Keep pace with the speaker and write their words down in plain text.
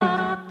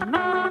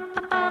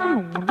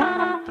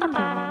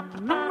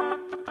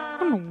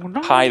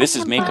Hi, this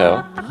is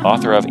Mako,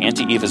 author of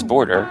Anti-Eva's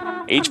Border,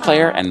 Age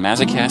Player and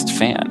Mazzacast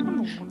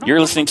fan. You're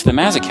listening to the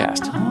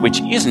Mazzacast, which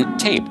isn't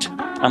taped,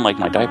 unlike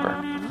my diaper.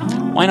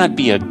 Why not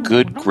be a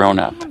good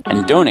grown-up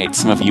and donate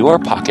some of your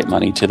pocket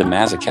money to the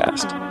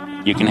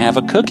Mazzacast? You can have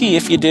a cookie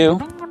if you do.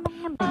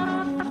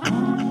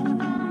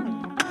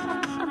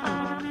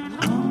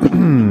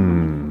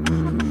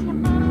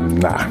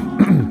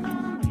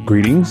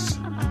 Greetings.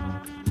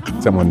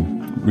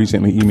 Someone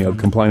recently emailed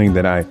complaining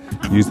that I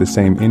use the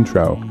same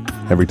intro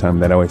every time,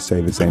 that I always say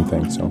the same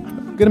thing, so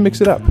I'm going to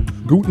mix it up.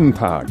 Guten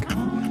Tag.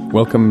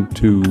 Welcome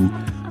to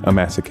a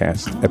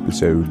Massacast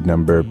episode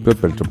number...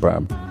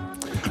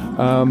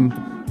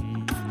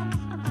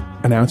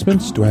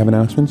 Announcements? Do I have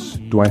announcements?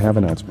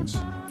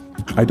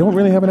 I don't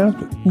really have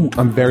announcements. Ooh,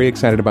 I'm very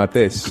excited about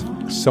this.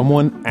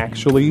 Someone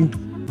actually...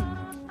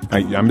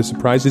 I'm as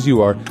surprised as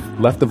you are,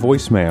 left a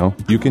voicemail.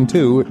 You can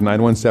too,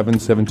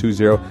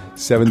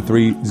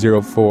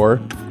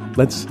 917-720-7304.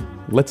 Let's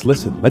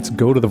listen. Let's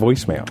go to the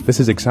voicemail.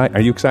 This is exciting.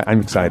 Are you excited? I'm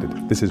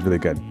excited. This is really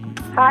good.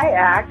 Hi,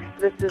 Axe.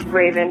 This is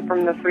Raven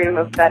from the Freedom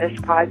of Fetish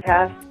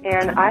podcast,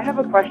 and I have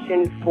a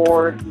question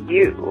for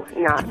you,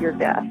 not your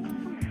guests.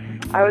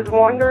 I was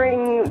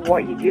wondering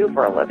what you do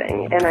for a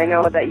living, and I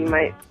know that you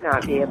might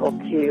not be able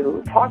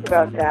to talk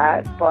about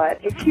that, but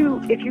if you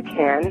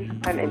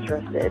can, I'm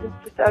interested,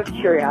 just out of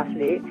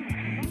curiosity.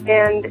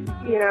 And,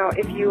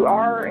 if you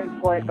are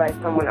employed by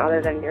someone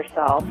other than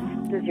yourself,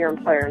 does your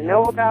employer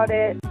know about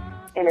it?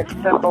 And if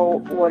so,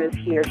 what does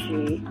he or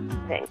she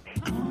think?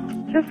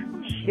 Just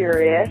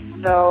curious,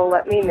 so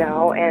let me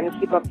know, and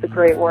keep up the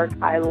great work.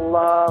 I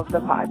love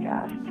the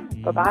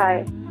podcast.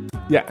 Bye-bye.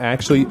 Yeah,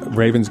 actually,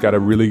 Raven's got a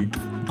really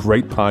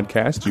great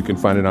podcast. You can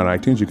find it on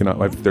iTunes.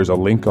 There's a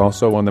link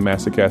also on the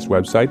Massacast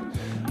website.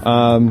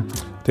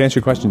 To answer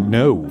your question,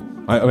 no.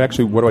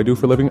 Actually, what do I do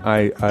for a living?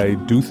 I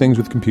do things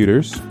with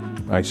computers.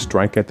 I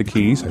strike at the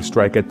keys. I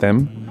strike at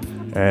them,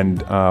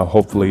 and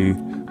hopefully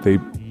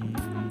the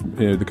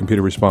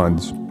computer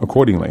responds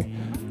accordingly.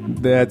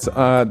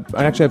 I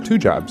actually have two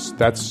jobs.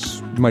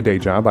 That's my day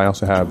job. I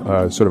also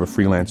have sort of a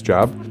freelance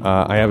job.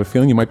 I have a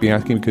feeling you might be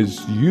asking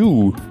because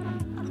you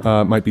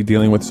might be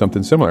dealing with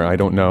something similar. I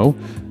don't know.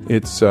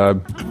 It's a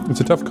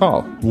tough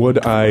call.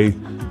 Would I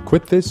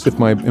quit this if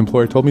my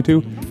employer told me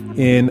to?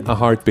 In a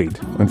heartbeat,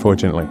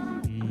 unfortunately.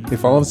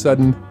 If all of a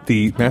sudden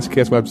the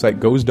Massacast website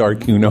goes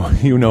dark, you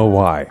know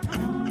why.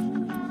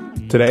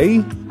 Today,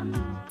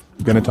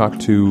 I'm going to talk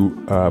to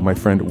my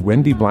friend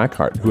Wendy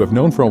Blackheart, who I've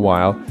known for a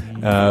while,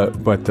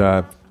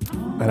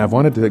 and I've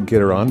wanted to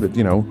get her on, but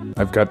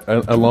I've got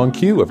a long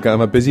queue.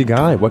 I'm a busy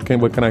guy. What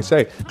can I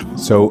say?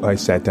 So I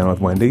sat down with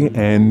Wendy,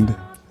 and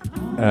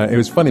it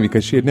was funny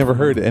because she had never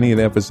heard any of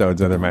the episodes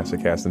of the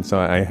Massacast, and so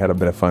I had a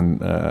bit of fun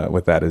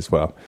with that as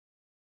well.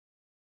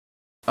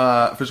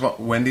 First of all,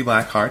 Wendy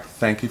Blackheart,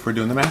 thank you for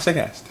doing the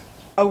Massacast.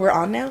 Oh, we're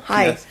on now?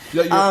 Hi.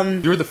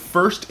 Yes. You're the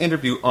first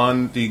interview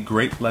on the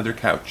Great Leather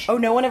Couch. Oh,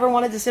 no one ever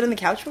wanted to sit on the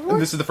couch before?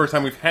 And this is the first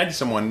time we've had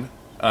someone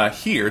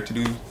here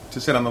to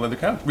sit on the leather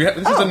couch. This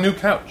is a new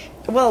couch.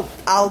 Well,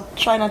 I'll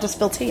try not to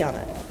spill tea on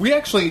it. We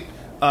actually,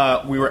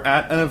 we were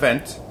at an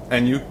event,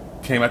 and you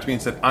came up to me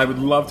and said, I would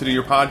love to do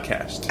your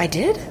podcast. I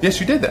did?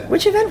 Yes, you did that.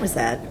 Which event was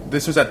that?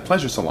 This was at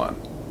Pleasure Salon.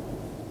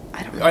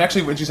 I don't know.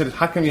 Actually, when she said,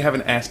 how come you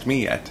haven't asked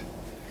me yet?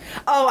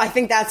 Oh, I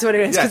think that's what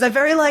it is. Because I'm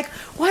very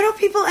why don't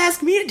people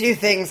ask me to do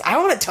things? I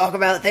want to talk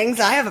about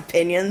things. I have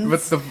opinions. But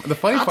the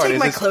funny part is, I'll take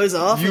my clothes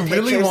off. You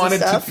really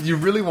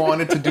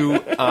wanted to do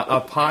a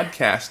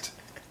podcast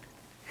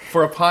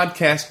for a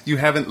podcast you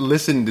haven't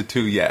listened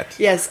to yet.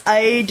 Yes,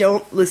 I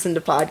don't listen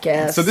to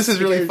podcasts. So this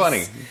is really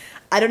funny.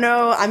 I don't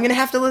know. I'm going to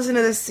have to listen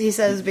to this, he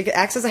says.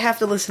 Axe says I have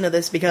to listen to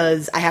this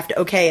because I have to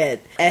okay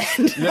it.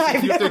 And you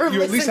at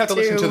least have to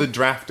listen to the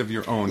draft of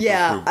your own.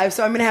 Yeah,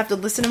 so I'm going to have to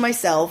listen to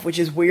myself, which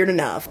is weird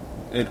enough.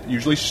 It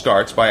usually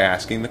starts by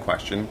asking the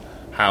question,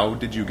 how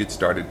did you get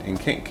started in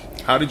kink?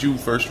 How did you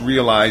first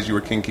realize you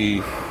were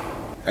kinky?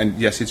 And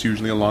yes, it's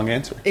usually a long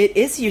answer. It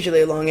is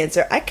usually a long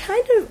answer. I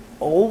kind of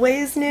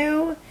always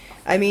knew.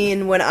 I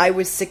mean, when I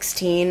was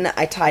 16,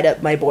 I tied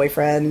up my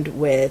boyfriend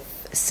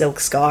with silk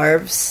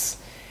scarves.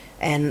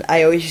 And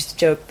I always used to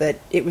joke that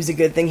it was a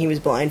good thing he was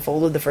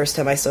blindfolded the first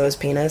time I saw his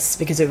penis,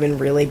 because it would have been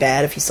really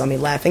bad if he saw me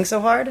laughing so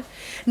hard.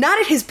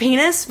 Not at his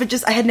penis, but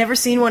just I had never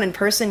seen one in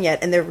person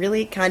yet, and they're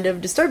really kind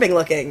of disturbing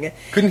looking.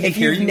 Couldn't he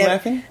hear you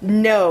laughing?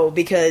 No,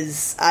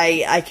 because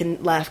I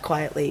can laugh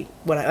quietly.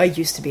 When I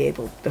used to be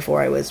able,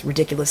 before I was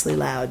ridiculously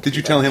loud. Did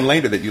you tell him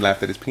later that you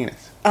laughed at his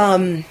penis?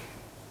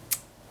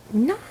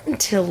 Not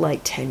until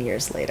 10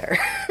 years later.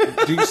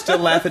 Do you still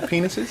laugh at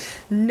penises?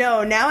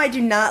 No, now I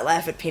do not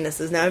laugh at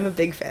penises. Now I'm a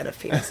big fan of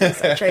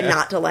penises. I try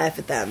not to laugh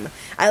at them.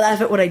 I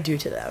laugh at what I do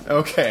to them.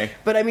 Okay.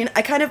 But I mean,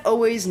 I kind of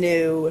always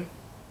knew,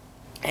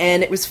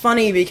 and it was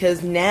funny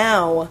because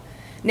now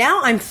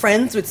I'm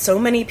friends with so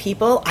many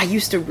people I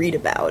used to read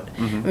about.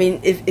 Mm-hmm. I mean,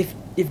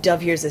 if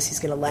Dove hears this, he's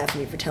going to laugh at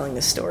me for telling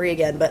this story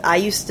again, but I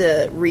used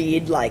to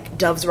read,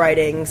 Dove's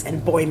writings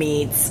and Boy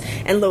Meets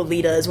and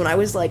Lolitas when I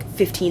was,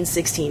 15,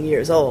 16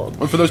 years old.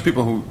 Well, for those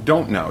people who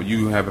don't know,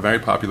 you have a very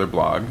popular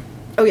blog.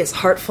 Oh, yes,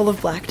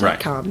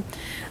 heartfulofblack.com.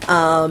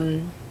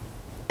 Right.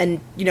 And,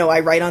 I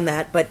write on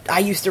that, but I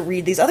used to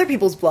read these other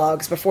people's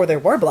blogs before there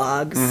were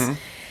blogs. Mm-hmm.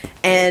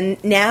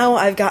 And now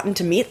I've gotten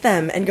to meet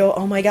them and go,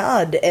 oh my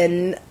god,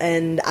 and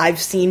I've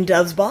seen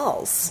Dove's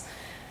balls.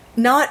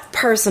 Not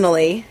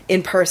personally,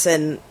 in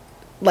person,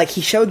 like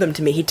he showed them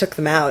to me. He took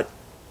them out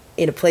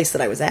in a place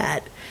that I was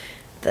at,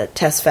 the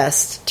Test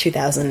Fest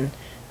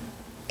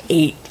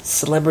 2008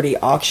 celebrity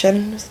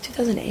auction. Was it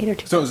 2008 or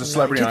 2009? So it was a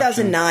celebrity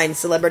 2009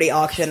 celebrity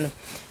auction.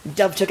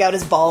 Dove took out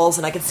his balls,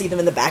 and I could see them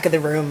in the back of the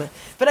room.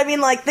 But I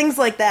mean, like, things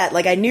like that.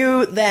 Like, I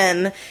knew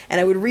then, and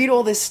I would read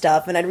all this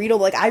stuff, and I'd read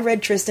I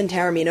read Tristan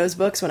Taormino's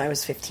books when I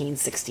was 15,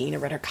 16. I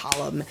read her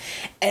column.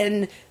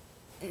 And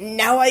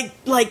now I,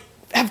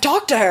 have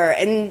talked to her,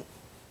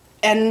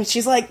 and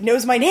she's,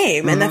 knows my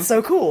name, and that's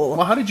so cool.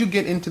 Well, how did you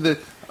get into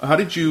how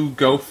did you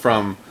go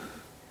from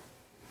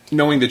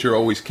knowing that you're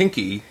always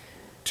kinky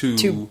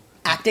to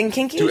acting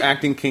kinky? To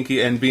acting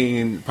kinky and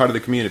being part of the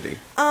community.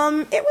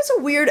 It was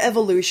a weird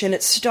evolution.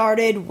 It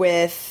started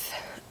with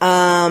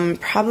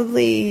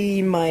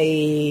probably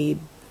my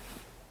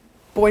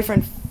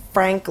boyfriend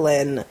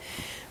Franklin.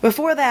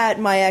 Before that,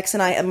 my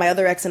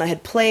other ex and I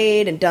had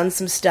played and done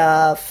some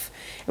stuff,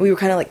 and we were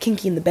kind of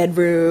kinky in the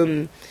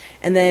bedroom.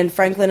 And then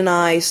Franklin and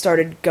I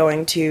started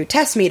going to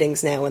Tess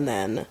meetings now and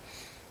then.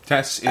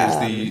 Tess is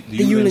the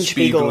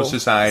Eulenspiegel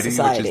Society,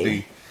 which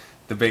is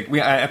the big.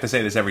 I have to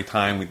say this every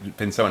time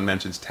when someone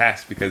mentions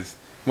Tess, because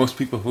most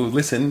people who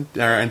listen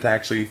aren't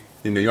actually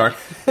in New York.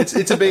 It's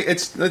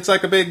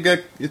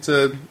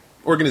a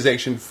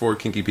organization for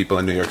kinky people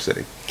in New York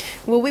City.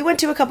 Well, we went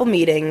to a couple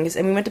meetings,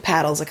 and we went to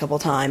paddles a couple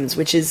times,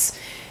 which is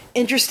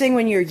interesting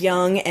when you're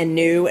young and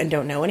new and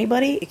don't know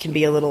anybody. It can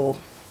be a little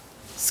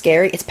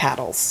scary. It's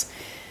paddles.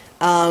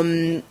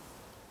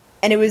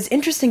 And it was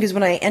interesting because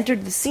when I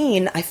entered the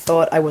scene, I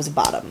thought I was a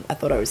bottom. I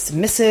thought I was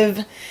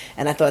submissive,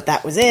 and I thought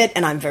that was it,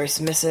 and I'm very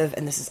submissive,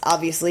 and this is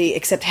obviously,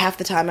 except half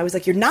the time I was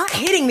like, you're not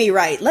hitting me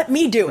right, let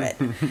me do it.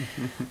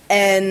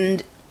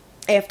 And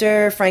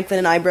after Franklin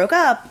and I broke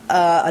up,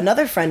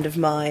 another friend of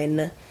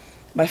mine,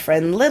 my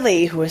friend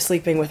Lily, who was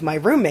sleeping with my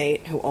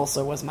roommate, who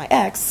also was my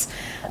ex,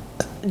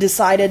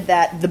 decided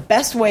that the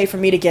best way for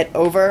me to get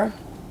over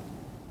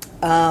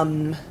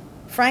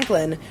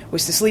Franklin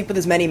was to sleep with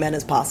as many men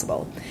as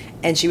possible.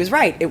 And she was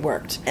right, it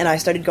worked. And I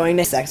started going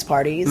to sex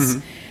parties,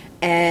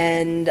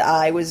 and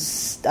I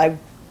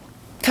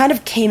kind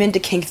of came into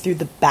kink through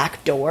the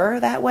back door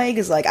that way,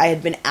 because I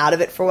had been out of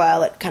it for a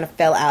while. It kind of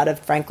fell out of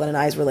Franklin and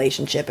I's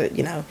relationship,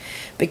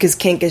 because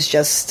kink is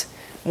just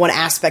one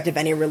aspect of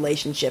any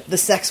relationship. The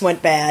sex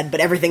went bad, but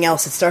everything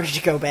else had started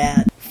to go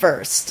bad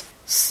first.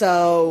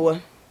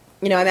 So,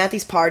 I'm at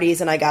these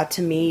parties, and I got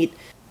to meet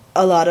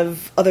a lot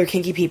of other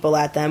kinky people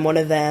at them. One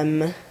of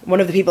the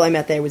people I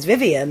met there was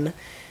Vivian,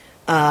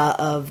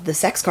 of the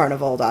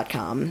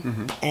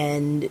sexcarnival.com,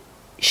 and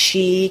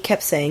she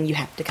kept saying, you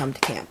have to come to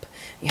camp.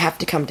 You have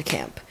to come to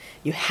camp.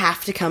 You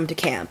have to come to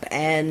camp.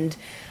 And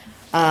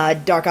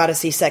Dark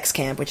Odyssey Sex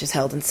Camp, which is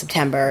held in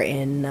September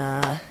in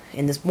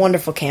this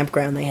wonderful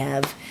campground they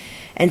have.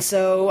 And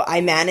so I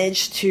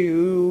managed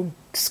to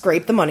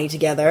scrape the money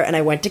together, and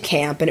I went to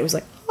camp, and it was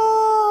like,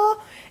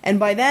 and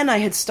by then I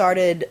had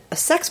started a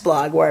sex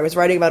blog where I was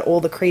writing about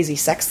all the crazy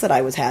sex that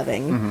I was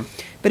having,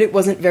 but it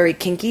wasn't very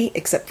kinky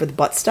except for the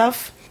butt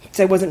stuff.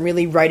 So I wasn't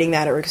really writing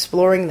that or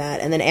exploring that.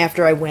 And then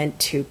after I went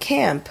to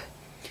camp,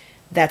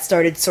 that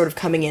started sort of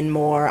coming in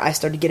more. I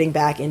started getting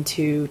back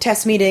into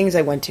test meetings.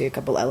 I went to a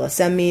couple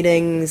LSM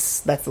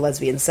meetings. That's the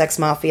Lesbian Sex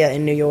Mafia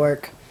in New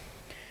York.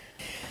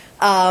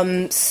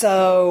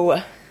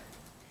 So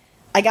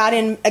I got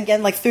in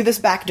again, through this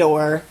back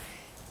door,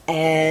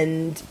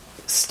 and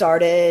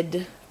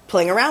started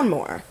playing around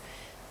more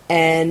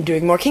and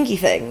doing more kinky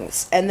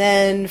things. And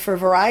then for a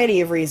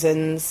variety of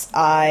reasons,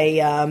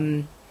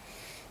 I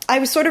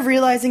was sort of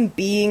realizing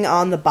being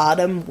on the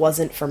bottom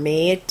wasn't for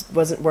me. It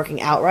wasn't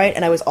working out right.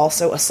 And I was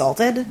also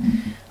assaulted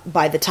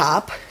by the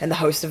top and the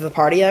host of the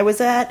party I was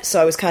at. So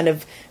I was kind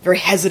of very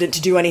hesitant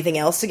to do anything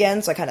else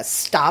again. So I kind of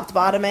stopped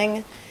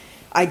bottoming.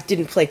 I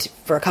didn't play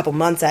for a couple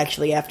months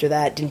actually after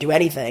that. Didn't do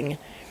anything.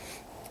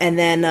 And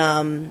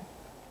then,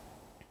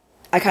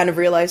 I kind of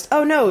realized,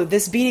 oh no,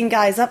 this beating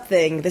guys up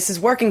thing, this is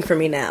working for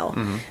me now.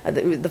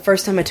 The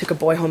first time I took a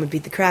boy home and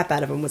beat the crap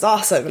out of him was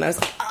awesome. And I was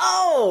like,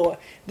 oh,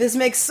 this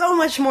makes so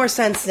much more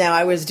sense now.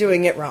 I was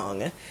doing it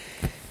wrong.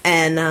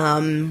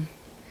 And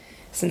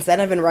since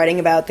then I've been writing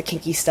about the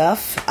kinky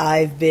stuff.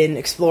 I've been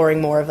exploring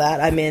more of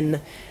that. I'm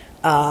in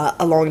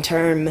a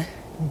long-term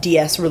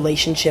DS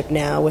relationship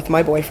now with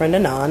my boyfriend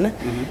Anon.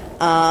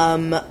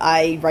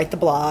 I write the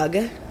blog.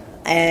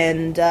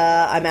 And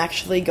I'm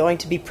actually going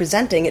to be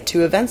presenting at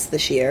 2 events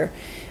this year.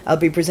 I'll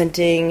be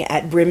presenting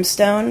at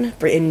Brimstone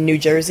in New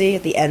Jersey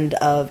at the end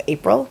of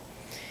April,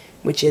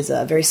 which is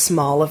a very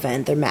small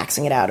event. They're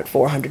maxing it out at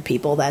 400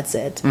 people, that's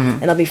it.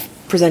 And I'll be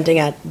presenting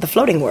at the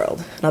Floating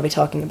World, and I'll be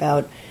talking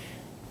about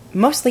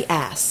mostly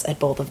ass at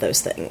both of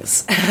those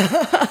things.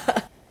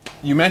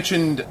 You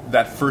mentioned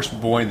that first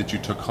boy that you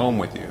took home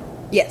with you.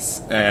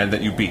 Yes. And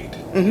that you beat.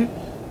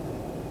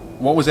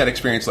 What was that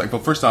experience like?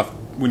 Well, first off,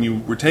 when you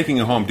were taking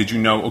him home, did you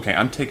know, okay,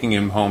 I'm taking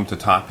him home to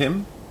top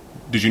him?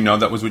 Did you know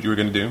that was what you were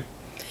going to do?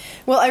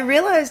 Well, I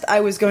realized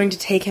I was going to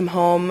take him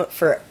home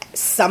for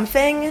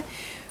something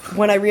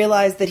when I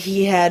realized that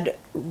he had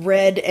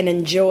read and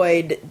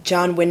enjoyed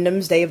John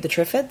Wyndham's Day of the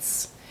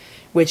Triffids,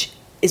 which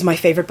is my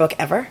favorite book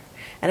ever.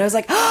 And I was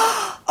like,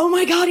 oh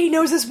my god, he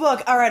knows this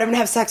book. All right, I'm going to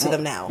have sex with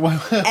him now.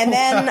 And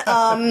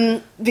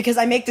then, because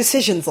I make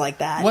decisions like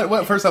that.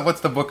 First off,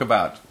 what's the book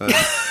about?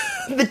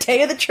 The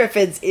Day of the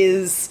Triffids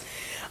is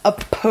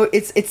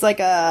it's like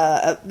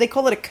they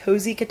call it a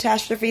cozy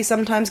catastrophe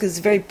sometimes because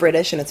it's very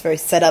British and it's very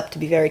set up to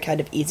be very kind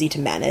of easy to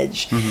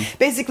manage. Mm-hmm.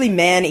 Basically,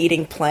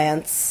 man-eating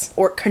plants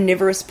or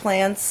carnivorous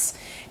plants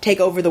take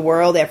over the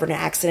world after an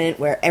accident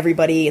where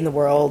everybody in the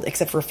world,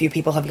 except for a few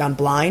people, have gone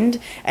blind.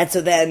 And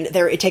so then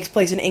it takes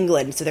place in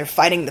England, so they're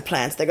fighting the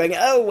plants. They're going,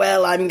 oh,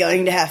 well, I'm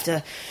going to have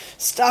to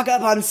stock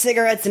up on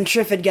cigarettes and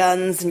Triffid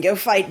guns and go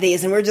fight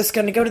these, and we're just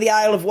going to go to the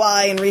Isle of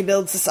Wight and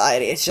rebuild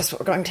society. It's just what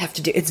we're going to have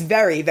to do. It's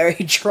very, very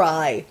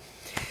dry.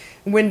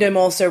 Wyndham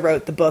also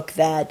wrote the book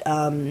that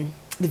The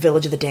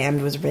Village of the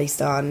Damned was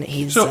based on.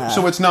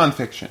 So it's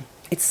nonfiction.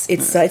 It's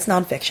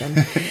nonfiction,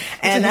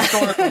 and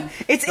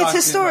it's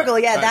historical.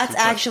 Yeah, that's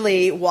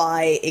actually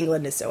why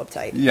England is so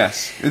uptight.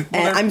 Yes, and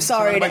I'm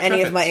sorry to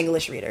any of my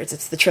English readers.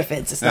 It's the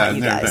Triffids. It's not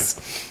you guys.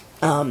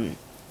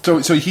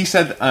 So he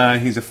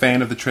said he's a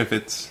fan of the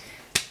Triffids,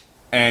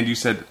 and you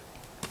said,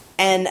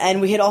 and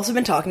we had also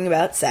been talking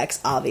about sex,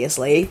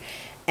 obviously,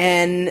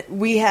 and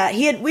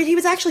he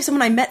was actually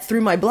someone I met through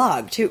my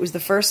blog too. It was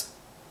the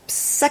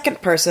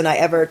second person I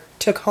ever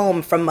took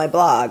home from my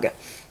blog.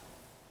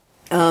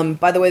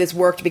 By the way, this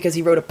worked because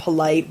he wrote a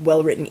polite,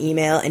 well-written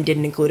email and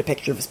didn't include a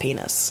picture of his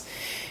penis,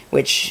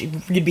 which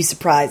you'd be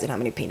surprised at how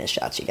many penis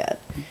shots you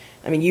get.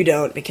 I mean, you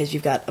don't because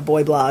you've got a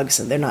boy blog,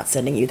 so they're not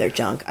sending you their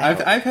junk.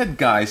 I've had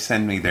guys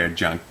send me their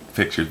junk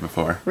pictures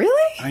before.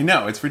 Really? I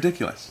know, it's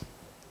ridiculous.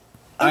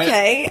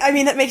 Okay, I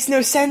mean, that makes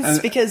no sense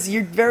because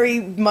you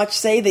very much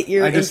say that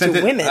you're into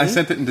women. I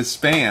sent it into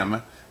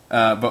spam,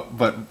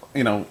 but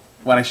you know,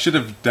 what I should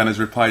have done is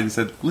replied and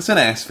said, listen,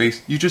 ass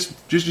face, you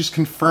just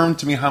confirmed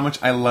to me how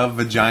much I love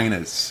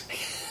vaginas.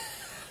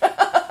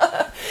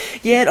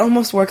 Yeah, it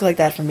almost worked like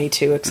that for me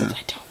too, except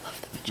I don't love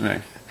the vagina.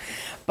 Right.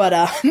 But,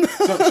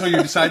 so you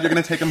decide you're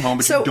going to take him home,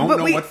 but you don't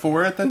know what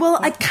for at that point? Well,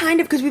 I kind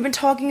of, because we've been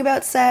talking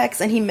about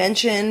sex, and he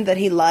mentioned that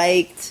he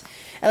liked...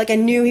 I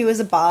knew he was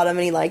a bottom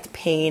and he liked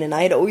pain, and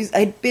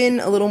I'd been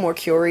a little more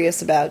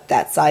curious about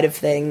that side of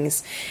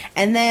things.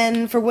 And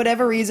then, for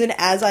whatever reason,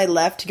 as I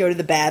left to go to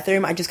the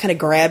bathroom, I just kind of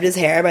grabbed his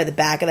hair by the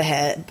back of the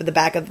head, the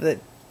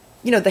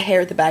hair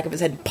at the back of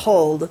his head, and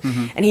pulled,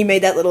 and he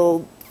made that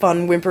little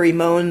fun whimpery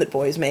moan that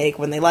boys make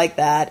when they like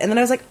that. And then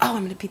I was like, oh,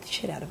 I'm going to beat the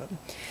shit out of him.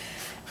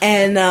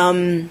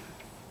 And,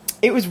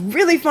 it was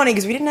really funny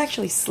because we didn't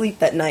actually sleep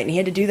that night, and he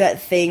had to do that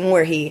thing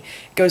where he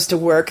goes to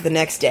work the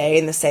next day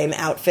in the same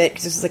outfit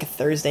because this was like a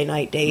Thursday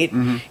night date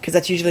because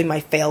that's usually my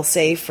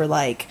fail-safe for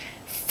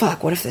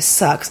fuck, what if this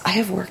sucks? I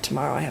have work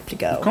tomorrow. I have to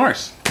go. Of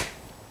course.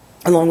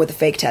 Along with the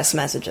fake text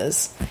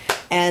messages.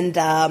 And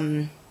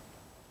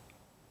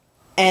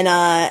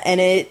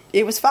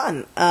it was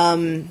fun.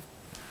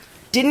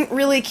 Didn't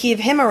really keep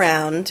him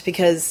around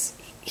because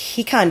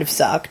he kind of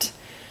sucked,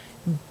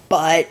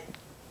 but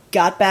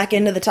got back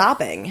into the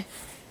topping,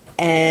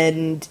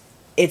 and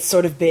it's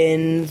sort of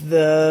been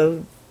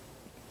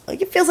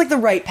it feels like the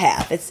right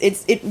path.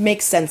 It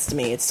makes sense to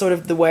me. It's sort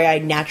of the way I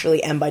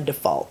naturally am by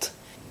default.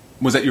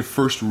 Was that your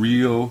first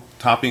real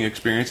topping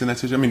experience in that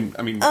situation?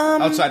 I mean,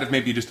 outside of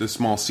maybe just a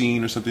small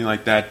scene or something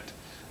like that.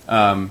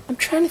 I'm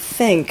trying to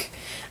think.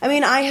 I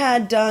mean, I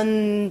had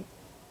done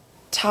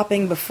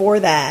topping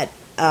before that.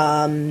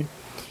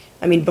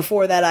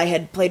 Before that I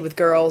had played with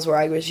girls where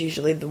I was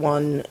usually the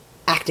one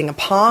acting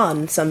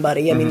upon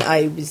somebody. I mean,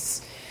 I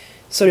was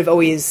sort of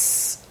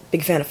always a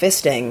big fan of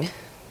fisting,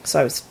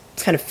 so I was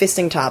kind of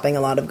fisting topping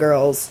a lot of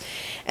girls.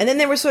 And then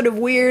there were sort of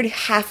weird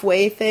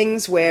halfway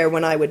things where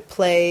when I would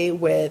play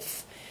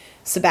with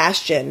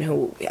Sebastian,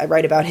 who I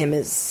write about him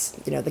as,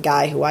 the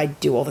guy who I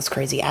do all this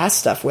crazy ass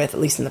stuff with, at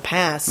least in the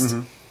past,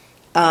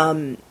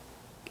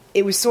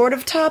 it was sort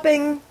of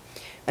topping.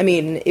 I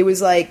mean, it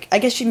was like, I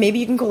guess maybe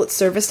you can call it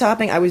service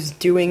topping. I was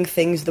doing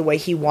things the way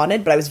he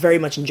wanted, but I was very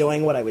much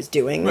enjoying what I was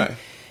doing. Right.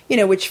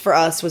 Which for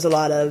us was a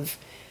lot of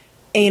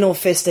anal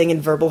fisting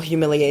and verbal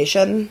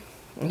humiliation.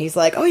 And he's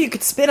like, oh, you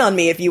could spit on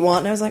me if you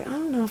want. And I was like, I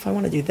don't know if I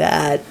want to do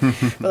that.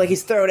 But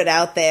he's throwing it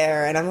out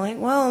there, and I'm like,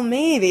 well,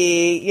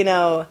 maybe,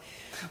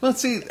 Well,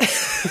 see,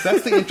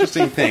 that's the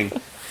interesting thing.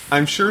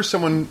 I'm sure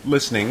someone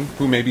listening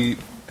who maybe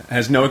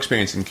has no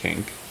experience in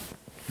kink,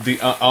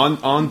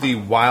 on the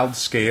wild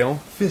scale,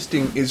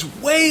 fisting is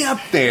way up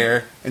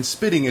there and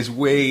spitting is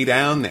way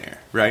down there,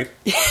 right?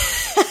 You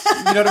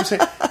know what I'm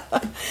saying?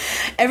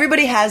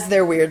 Everybody has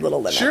their weird little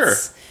limits. Sure.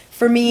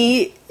 For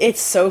me,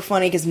 it's so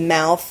funny because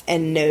mouth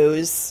and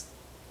nose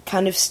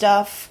kind of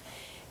stuff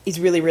is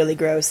really, really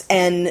gross.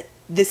 And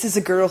this is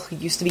a girl who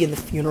used to be in the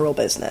funeral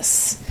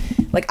business.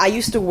 I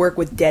used to work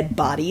with dead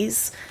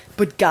bodies,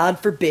 but God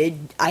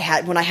forbid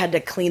when I had to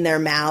clean their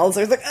mouths,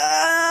 I was like,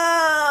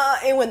 ah!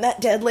 And when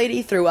that dead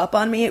lady threw up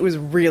on me, it was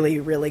really,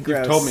 really gross.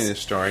 You've told me this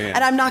story, yeah.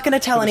 And I'm not going to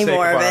tell any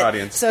more of it.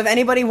 Audience. So if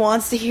anybody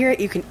wants to hear it,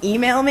 you can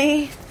email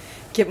me.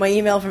 Get my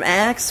email from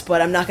Axe,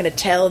 but I'm not going to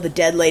tell the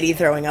dead lady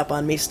throwing up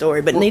on me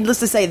story. But needless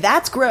to say,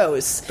 that's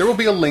gross. There will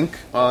be a link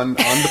on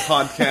the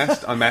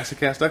podcast on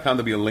Massacast.com.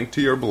 There'll be a link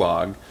to your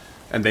blog,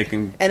 and they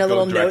can and a go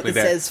little note that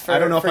there. says for, I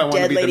don't know if I want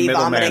dead to be lady the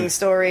vomiting middleman.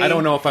 story. I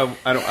don't know if I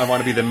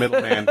want to be the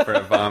middleman for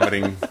a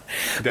vomiting.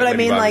 But I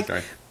mean, like,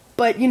 story.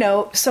 But you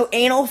know, so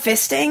anal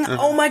fisting.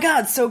 Oh my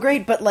god, so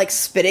great. But like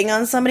spitting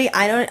on somebody,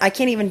 I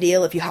can't even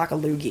deal if you hock a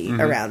loogie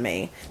around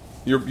me.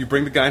 You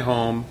bring the guy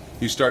home.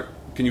 You start.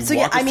 Can you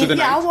walk us through the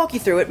night? I'll walk you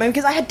through it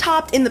because I had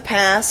topped in the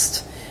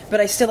past,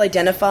 but I still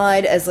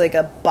identified as like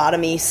a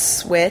bottomy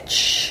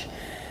switch,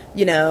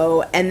 you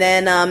know. And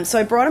then so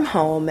I brought him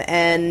home,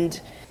 and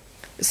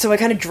so I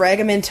kind of drag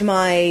him into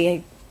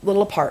my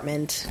little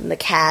apartment, and the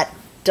cat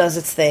does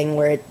its thing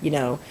where it, you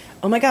know,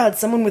 oh my god,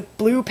 someone with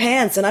blue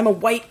pants, and I'm a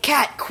white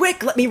cat.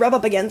 Quick, let me rub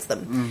up against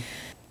them.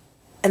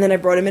 And then I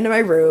brought him into my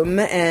room,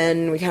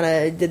 and we kind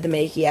of did the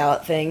makey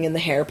out thing and the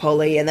hair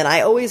pulley. And then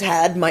I always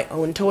had my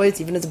own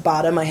toys. Even as a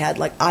bottom, I had,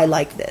 like, I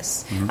like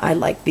this. I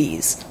like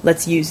these.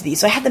 Let's use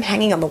these. So I had them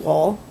hanging on the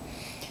wall,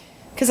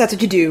 because that's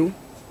what you do.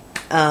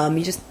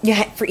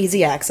 For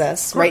easy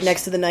access. Right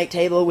next to the night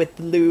table with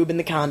the lube and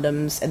the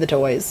condoms and the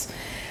toys.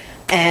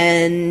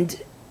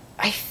 And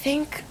I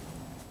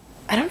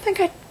don't think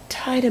I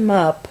tied him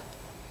up.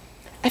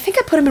 I think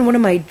I put him in one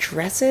of my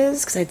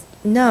dresses, because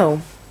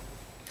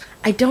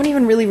I don't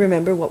even really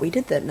remember what we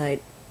did that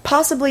night.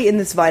 Possibly in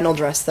this vinyl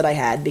dress that I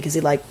had, because he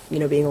liked, you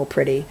know, being all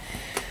pretty.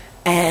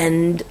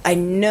 And I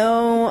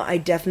know I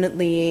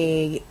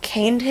definitely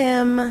caned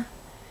him. I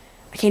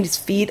caned his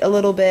feet a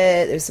little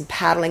bit. There was some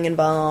paddling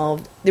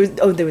involved. There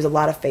was a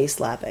lot of face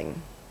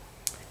slapping.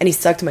 And he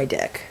sucked my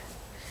dick.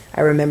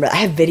 I remember. I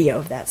have video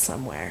of that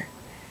somewhere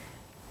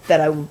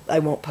that I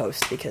won't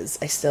post because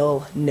I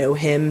still know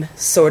him,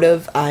 sort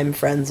of. I'm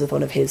friends with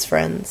one of his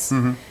friends.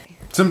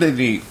 Someday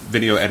the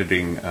video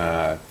editing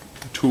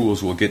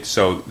tools will get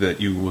so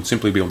that you will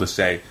simply be able to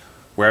say,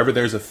 wherever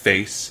there's a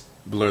face,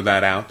 blur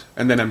that out.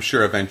 And then I'm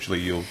sure eventually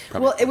you'll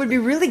probably... Well, it would be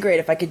really great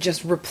if I could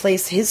just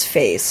replace his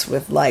face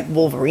with, like,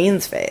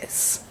 Wolverine's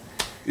face.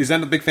 Is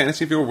that a big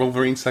fantasy of yours,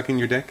 Wolverine sucking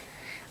your dick?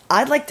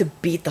 I'd like to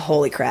beat the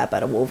holy crap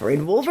out of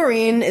Wolverine.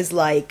 Wolverine is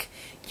like,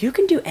 you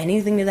can do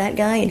anything to that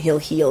guy and he'll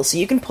heal. So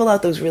you can pull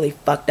out those really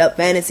fucked up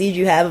fantasies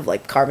you have of,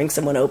 like, carving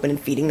someone open and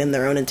feeding them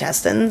their own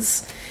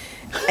intestines.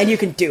 And you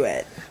can do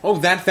it. Oh,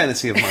 that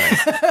fantasy of mine.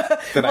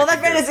 That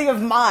fantasy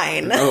of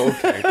mine. Oh,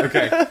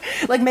 okay.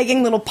 Like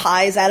making little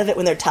pies out of it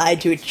when they're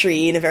tied to a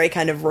tree in a very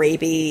kind of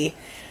rapey,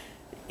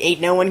 ain't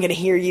no one gonna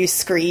hear you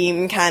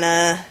scream kind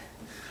of...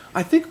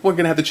 I think we're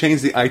gonna have to change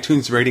the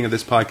iTunes rating of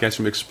this podcast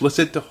from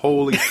explicit to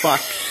holy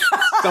fuck.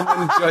 They're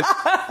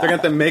gonna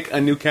have to make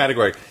a new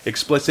category.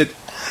 Explicit,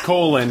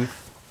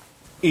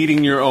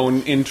 eating your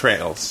own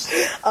entrails.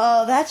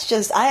 Oh, that's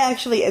just... I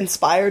actually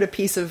inspired a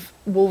piece of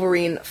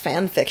Wolverine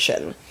fan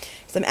fiction.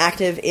 Because I'm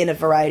active in a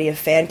variety of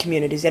fan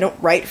communities. I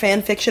don't write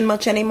fan fiction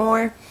much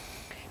anymore,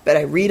 but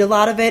I read a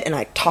lot of it, and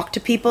I talk to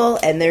people,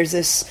 and there's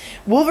this...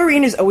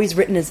 Wolverine is always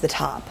written as the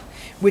top,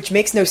 which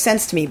makes no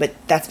sense to me, but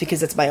that's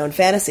because it's my own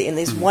fantasy. And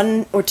there's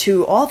one or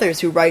two authors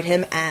who write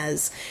him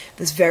as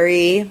this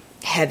very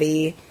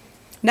heavy...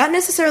 not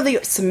necessarily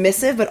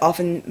submissive, but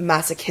often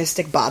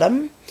masochistic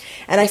bottom.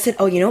 And I said,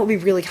 oh, you know what would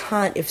be really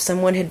hot if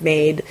someone had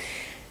made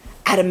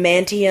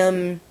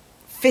adamantium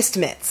fist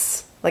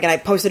mitts. Like, and I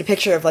posted a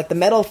picture of, like, the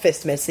metal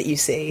fist mitts that you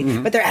see.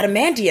 But they're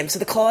adamantium, so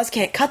the claws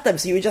can't cut them.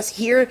 So you would just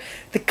hear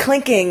the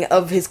clinking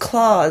of his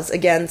claws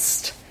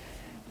against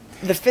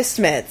the fist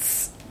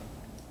mitts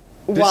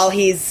while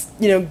he's,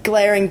 you know,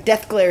 glaring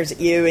death glares at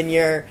you and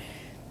you're,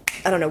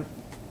 I don't know,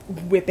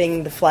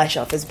 whipping the flesh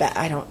off his back.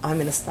 I'm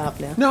going to stop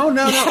now. No.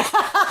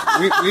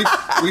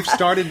 We've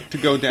started to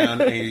go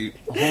down a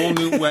whole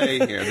new way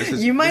here.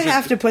 You might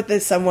have to put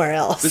this somewhere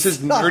else. This is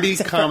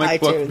nerdy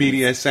comic book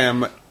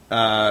BDSM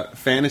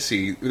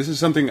fantasy. This is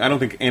something I don't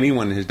think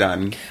anyone has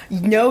done.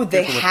 No,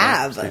 they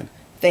have.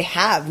 They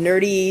have.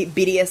 Nerdy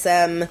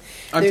BDSM.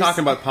 I'm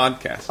talking about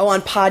podcasts. Oh,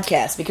 on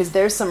podcasts, because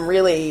there's some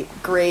really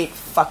great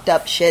fucked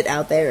up shit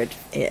out there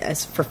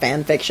as for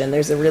fan fiction.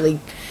 There's a really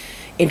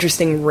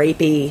interesting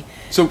rapey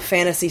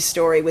fantasy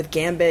story with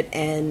Gambit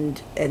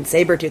and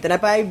Sabretooth. And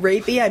by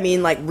rapey, I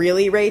mean like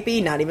really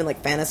rapey, not even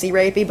like fantasy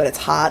rapey, but it's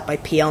hot, by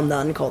P.L.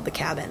 Nunn, called The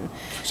Cabin.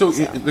 So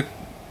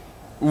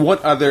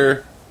what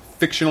other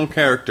fictional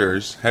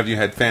characters have you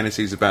had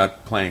fantasies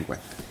about playing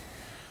with?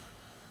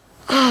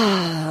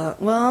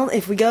 Well,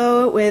 if we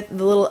go with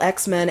the little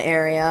X-Men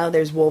area,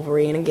 there's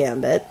Wolverine and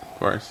Gambit. Of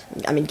course.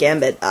 I mean,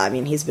 Gambit,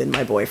 he's been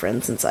my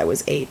boyfriend since I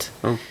was 8.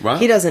 Oh, wow.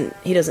 He doesn't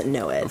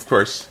know it. Of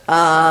course.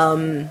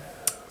 Maybe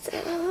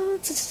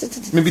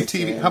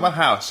TV. How about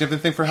House? Do you have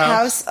a thing for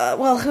House?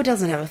 Well, who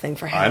doesn't have a thing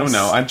for House? I don't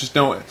know. I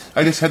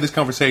just had this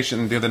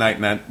conversation the other night,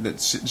 and that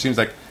seems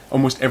like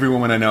almost every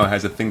woman I know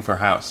has a thing for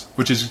House,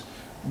 which is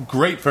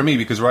great for me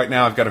because right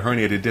now I've got a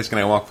herniated disc and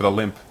I walk with a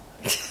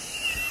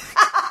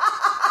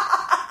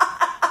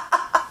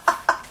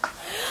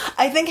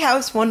I think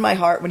House won my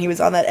heart when he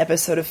was on that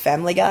episode of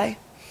Family Guy.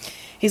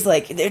 He's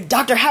like,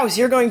 Dr. House,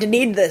 you're going to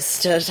need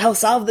this to help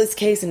solve this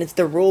case, and it's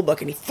the rule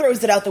book, and he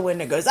throws it out the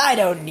window and goes, I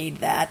don't need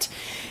that.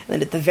 And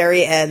then at the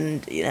very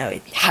end,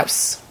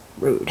 House,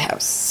 rude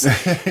House.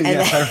 And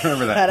Yeah, I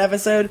remember that. That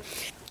episode.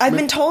 I've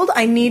been told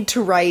I need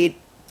to write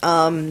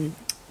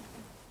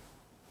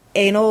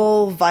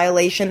anal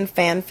violation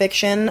fan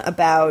fiction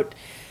about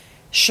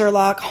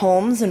Sherlock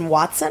Holmes and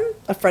Watson.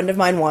 A friend of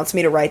mine wants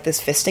me to write this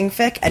fisting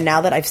fic, and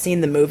now that I've seen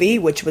the movie,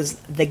 which was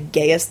the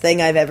gayest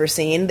thing I've ever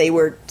seen, they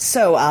were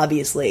so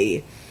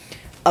obviously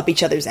up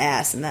each other's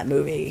ass in that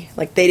movie.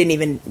 Like, they didn't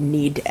even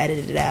need to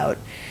edit it out.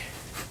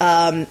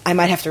 I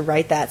might have to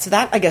write that. So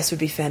that, I guess, would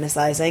be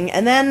fantasizing.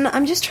 And then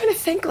I'm just trying to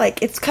think,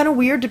 like, it's kind of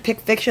weird to pick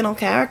fictional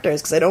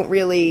characters, because I don't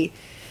really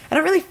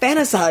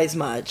fantasize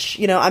much.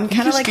 I'm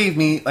kind of like... You just gave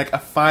me, like, a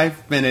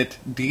 5-minute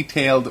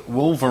detailed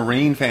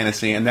Wolverine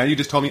fantasy, and now you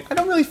just told me I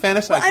don't really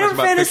fantasize much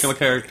about fictional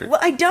characters. Well,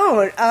 I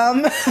don't.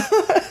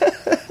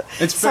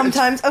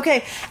 Sometimes.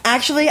 Okay,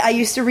 actually, I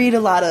used to read a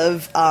lot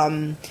of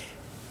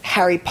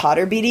Harry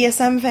Potter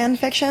BDSM fan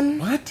fiction.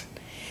 What?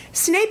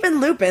 Snape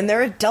and Lupin,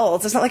 they're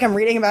adults. It's not like I'm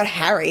reading about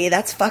Harry.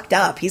 That's fucked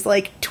up. He's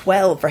like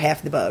 12 for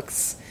half the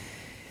books.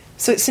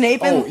 So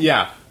Snape and... Oh,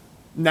 yeah.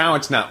 Now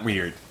it's not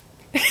weird.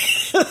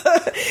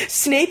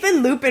 Snape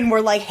and Lupin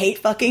were like hate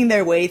fucking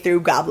their way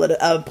through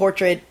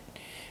Portrait.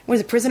 What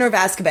is it? Prisoner of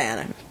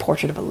Azkaban.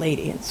 Portrait of a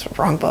Lady. It's the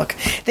wrong book.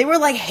 They were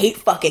like hate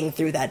fucking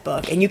through that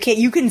book, and you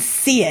can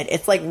see it.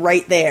 It's like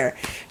right there.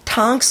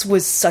 Tonks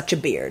was such a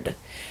beard.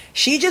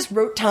 She just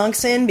wrote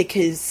Tonks in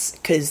because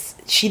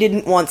she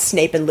didn't want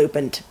Snape and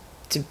Lupin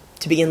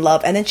to be in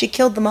love, and then she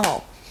killed them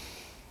all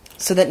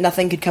so that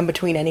nothing could come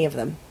between any of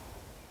them.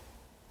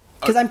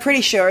 Because I'm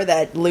pretty sure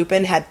that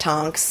Lupin had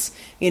Tonks,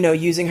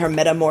 using her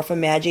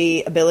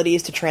metamorphomagi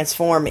abilities to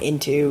transform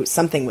into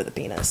something with a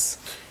penis.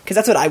 Because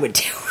that's what I would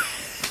do.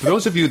 For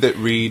those of you that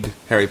read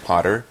Harry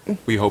Potter,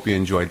 we hope you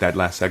enjoyed that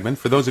last segment.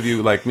 For those of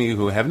you like me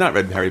who have not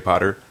read Harry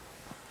Potter,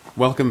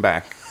 welcome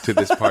back to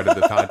this part of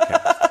the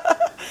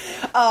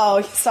podcast.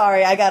 Oh,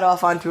 sorry, I got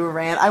off onto a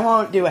rant. I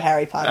won't do a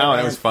Harry Potter rant.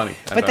 That was funny.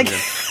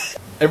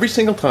 Every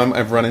single time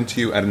I've run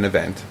into you at an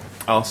event,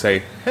 I'll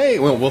say, hey,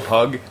 we'll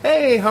hug.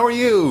 Hey, how are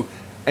you?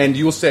 And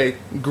you'll say,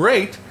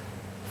 great.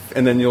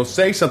 And then you'll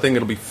say something,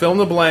 it'll be fill in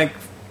the blank,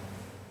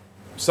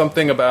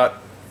 something about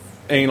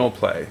anal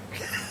play.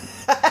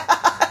 I'm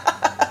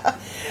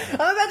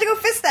about to go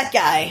fist that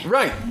guy.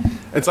 Right.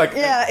 It's like...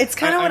 Yeah, it's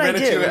kind of what I do.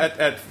 I ran into you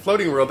at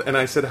Floating World, and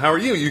I said, how are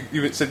you?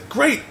 You said,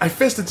 great, I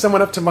fisted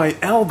someone up to my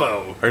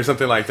elbow, or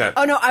something like that.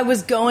 Oh, no, I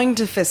was going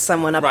to fist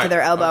someone up to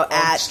their elbow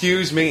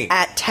excuse me.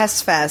 At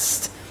Test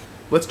Fest.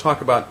 Let's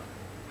talk about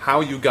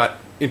how you got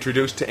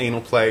introduced to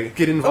anal play.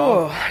 Get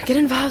involved. Oh, get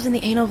involved in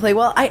the anal play.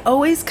 Well, I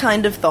always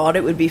kind of thought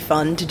it would be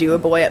fun to do a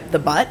boy up the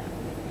butt.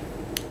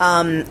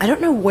 I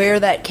don't know where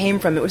that came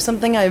from. It was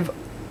something I've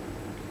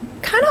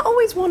kind of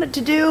always wanted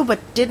to do, but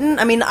didn't.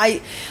 I mean, I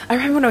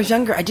remember when I was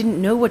younger, I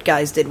didn't know what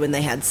guys did when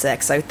they had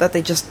sex. I thought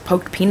they just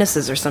poked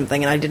penises or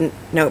something, and I didn't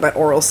know about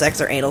oral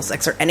sex or anal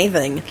sex or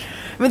anything.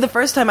 I mean, the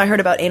first time I heard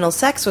about anal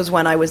sex was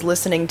when I was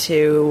listening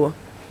to...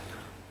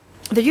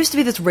 There used to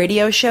be this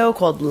radio show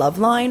called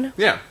Loveline.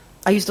 Yeah.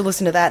 I used to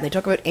listen to that, and they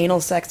talk about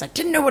anal sex. I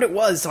didn't know what it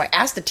was, so I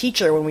asked the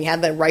teacher when we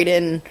had the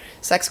write-in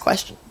sex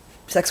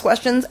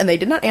questions, and they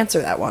did not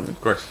answer that one.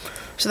 Of course.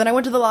 So then I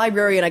went to the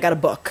library, and I got a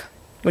book,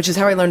 which is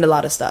how I learned a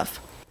lot of stuff.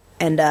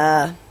 And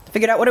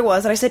figured out what it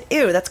was, and I said,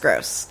 ew, that's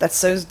gross. That's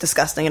so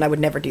disgusting, and I would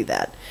never do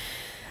that.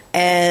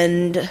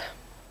 And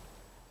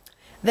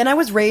then I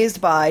was raised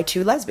by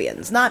two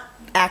lesbians. Not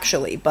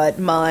actually, but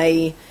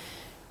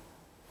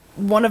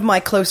one of my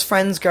close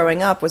friends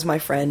growing up was my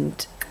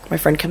friend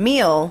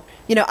Camille.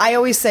 I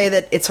always say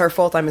that it's her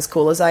fault I'm as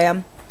cool as I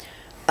am.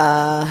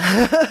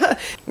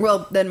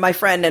 Well, then my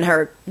friend and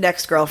her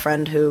next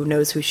girlfriend, who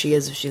knows who she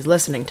is if she's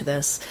listening to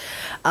this,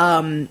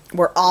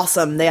 were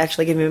awesome. They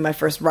actually gave me my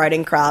first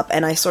writing crop,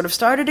 and I sort of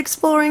started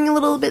exploring a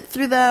little bit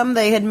through them.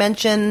 They had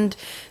mentioned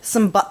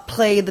some butt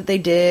play that they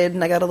did,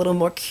 and I got a little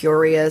more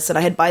curious,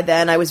 and by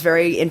then I was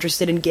very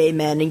interested in gay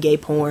men and gay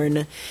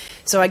porn.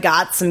 So I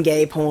got some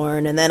gay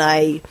porn, and then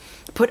I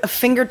put a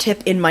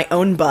fingertip in my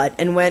own butt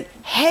and went,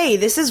 hey,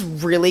 this is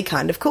really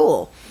kind of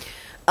cool.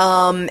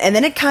 And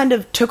then it kind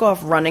of took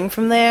off running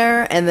from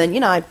there, and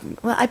then,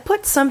 I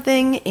put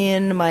something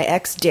in my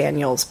ex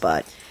Daniel's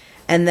butt,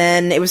 and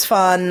then it was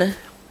fun,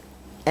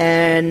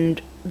 and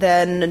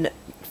then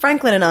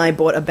Franklin and I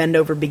bought a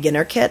bend-over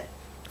beginner kit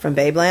from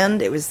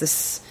Babeland. It was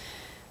this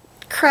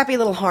crappy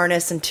little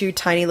harness and two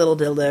tiny little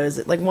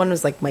dildos. One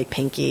was like my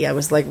pinky. I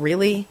was like,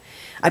 really?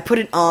 I put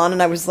it on,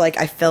 and I was like,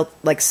 I felt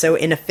like so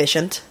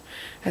inefficient.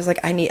 I was like,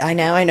 I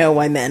know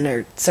why men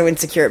are so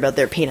insecure about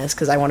their penis,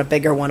 because I want a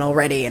bigger one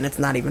already, and it's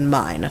not even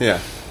mine. Yeah.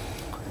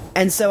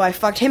 And so I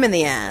fucked him in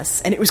the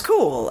ass, and it was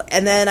cool.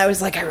 And then I was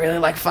like, I really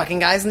like fucking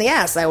guys in the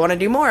ass. I want to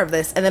do more of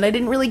this. And then I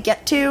didn't really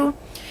get to,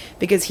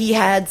 because he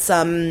had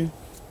some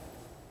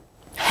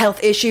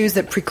health issues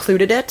that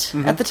precluded it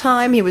at the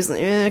time. He was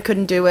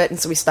couldn't do it, and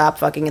so we stopped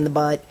fucking in the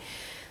butt.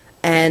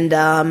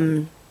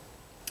 And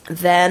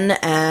then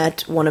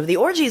at one of the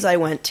orgies I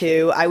went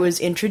to, I was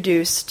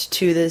introduced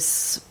to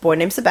this boy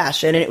named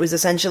Sebastian, and it was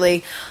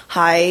essentially,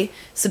 "Hi,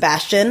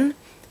 Sebastian,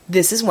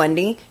 this is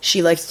Wendy.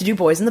 She likes to do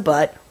boys in the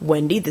butt.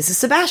 Wendy, this is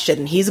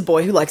Sebastian. He's a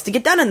boy who likes to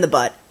get done in the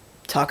butt.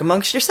 Talk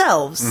amongst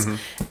yourselves." Mm-hmm.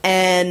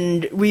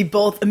 And we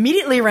both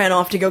immediately ran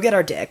off to go get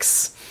our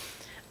dicks.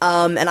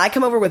 And I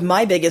come over with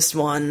my biggest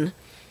one,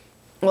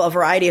 well, a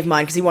variety of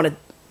mine, because he wanted,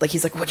 like,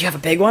 he's like, "What, you have a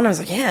big one?" I was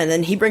like, "Yeah." And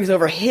then he brings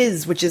over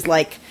his, which is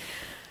like,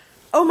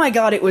 oh my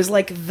god, it was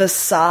like the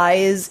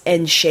size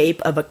and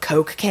shape of a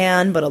Coke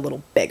can, but a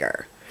little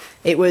bigger.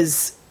 It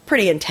was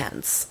pretty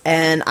intense.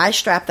 And I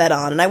strapped that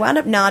on, and I wound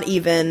up not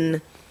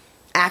even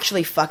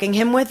actually fucking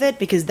him with it,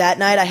 because that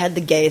night I had the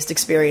gayest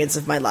experience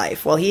of my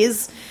life. Well,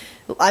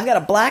 I've got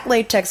a black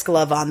latex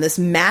glove on, this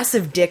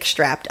massive dick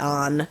strapped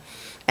on,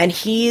 and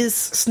he's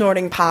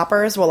snorting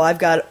poppers while I've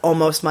got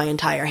almost my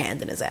entire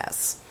hand in his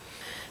ass.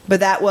 But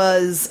that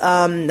was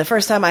the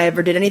first time I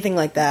ever did anything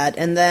like that,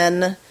 and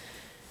then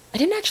I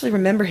didn't actually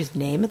remember his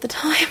name at the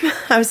time.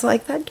 I was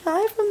like, that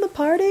guy from the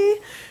party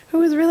who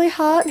was really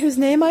hot, whose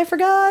name I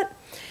forgot.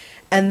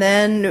 And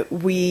then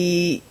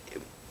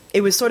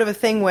it was sort of a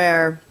thing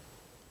where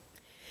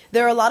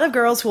there are a lot of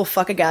girls who will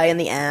fuck a guy in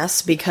the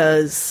ass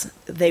because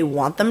they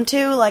want them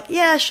to. Like,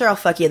 yeah, sure, I'll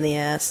fuck you in the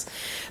ass.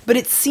 But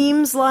it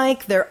seems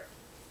like a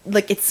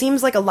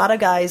lot of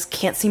guys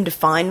can't seem to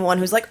find one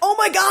who's like, "Oh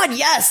my god,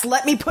 yes,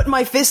 let me put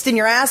my fist in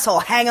your asshole.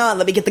 Hang on,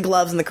 let me get the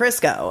gloves and the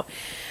Crisco."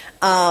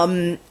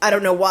 I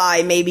don't know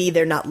why. Maybe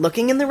they're not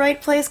looking in the right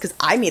place, because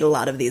I meet a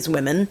lot of these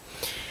women.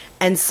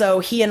 And so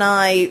he and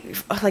I,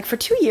 like, for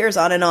 2 years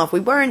on and off, we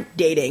weren't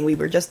dating. We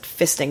were just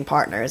fisting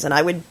partners. And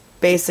I would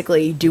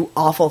basically do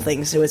awful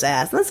things to his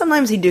ass. And then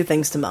sometimes he'd do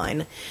things to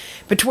mine.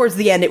 But towards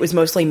the end, it was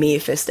mostly me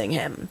fisting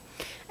him.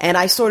 And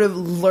I sort of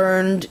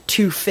learned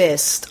to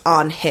fist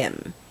on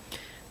him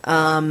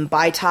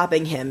by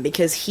topping him,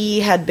 because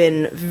he had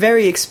been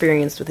very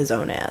experienced with his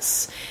own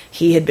ass.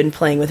 He had been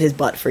playing with his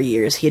butt for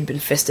years. He had been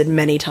fisted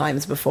many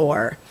times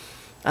before.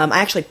 I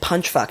actually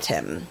punch-fucked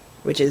him,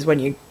 which is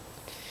when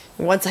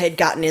once I had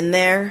gotten in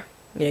there,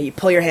 you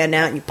pull your hand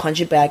out and you punch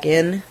it back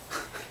in.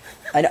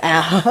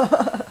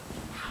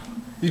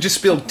 You just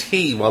spilled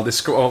tea while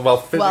describing while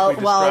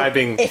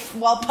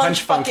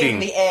punch-fucking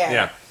the air.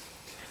 Yeah.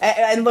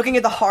 And looking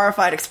at the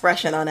horrified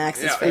expression on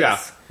Axe's face. Yeah.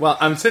 Well,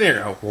 I'm sitting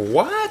here going,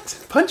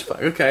 what? Punch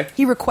fuck? Okay.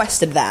 He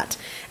requested that.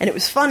 And it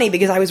was funny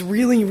because I was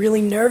really,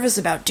 really nervous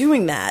about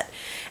doing that.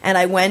 And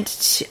I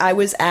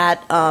was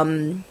at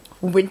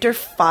Winter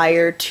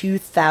Fire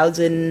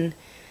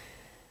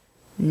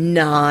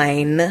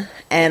 2009,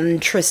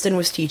 and Tristan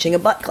was teaching a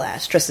butt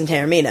class. Tristan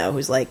Taormino,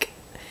 who's like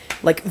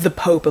the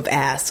Pope of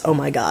ass. Oh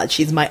my god,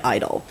 she's my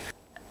idol.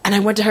 And I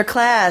went to her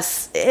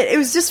class. It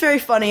was just very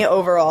funny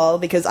overall,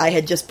 because I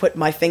had just put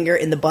my finger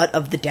in the butt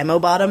of the demo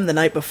bottom the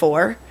night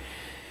before,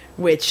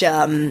 which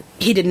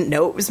he didn't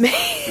know it was me.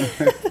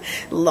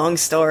 Long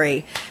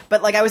story.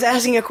 But, like, I was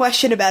asking a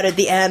question about it at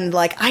the end,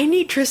 like, I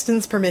need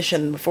Tristan's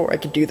permission before I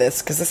could do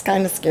this, because this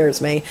kind of scares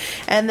me.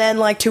 And then,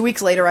 like, 2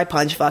 weeks later, I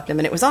punch-fucked him,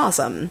 and it was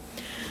awesome.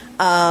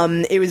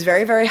 It was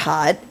very, very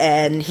hot,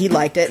 and he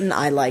liked it, and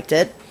I liked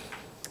it.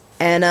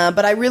 And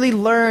but I really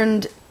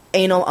learned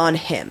anal on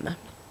him.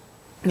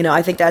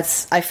 I think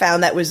I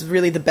found that was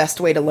really the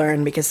best way to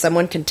learn, because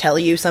someone can tell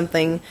you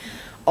something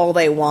all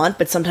they want,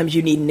 but sometimes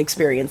you need an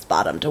experienced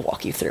bottom to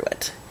walk you through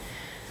it.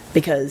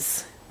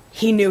 Because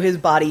he knew his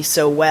body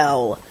so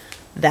well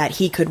that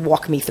he could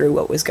walk me through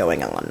what was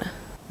going on.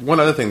 One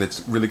other thing that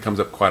really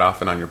comes up quite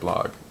often on your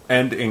blog,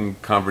 and in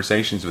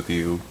conversations with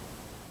you,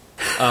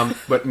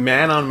 but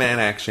man-on-man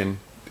action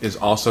is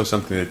also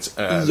something that's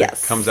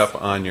that comes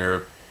up on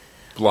your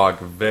blog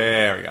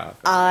very often.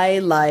 I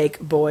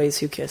like boys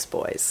who kiss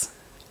boys.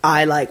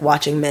 I like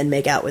watching men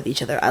make out with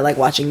each other. I like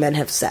watching men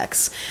have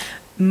sex.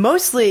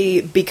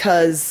 Mostly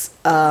because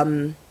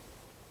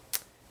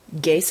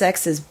gay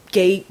sex is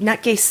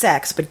not gay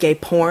sex, but gay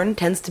porn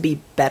tends to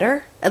be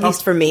better, at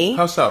least for me.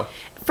 How so?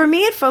 For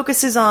me, it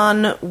focuses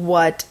on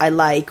what I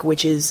like,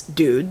 which is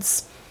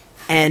dudes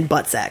and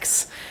butt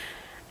sex.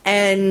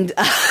 And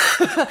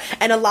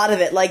and a lot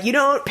of it, like, you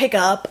don't pick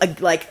up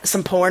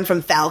some porn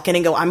from Falcon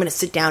and go, I'm going to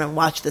sit down and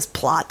watch this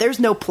plot. There's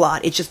no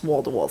plot. It's just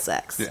wall-to-wall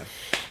sex. Yeah.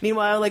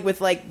 Meanwhile, with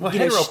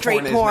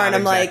straight porn,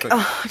 I'm like,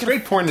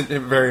 straight porn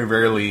very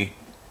rarely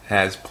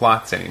has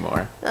plots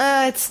anymore.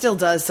 It still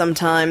does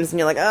sometimes, and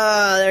you're like,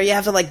 there you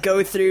have to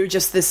go through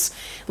just this.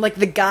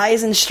 The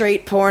guys in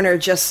straight porn are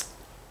just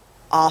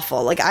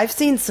awful. I've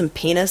seen some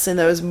penis in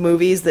those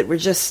movies that were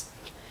just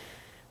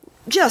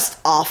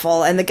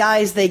awful, and the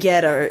guys they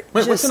get are.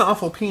 Wait, what's an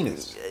awful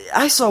penis?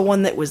 I saw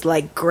one that was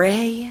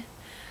gray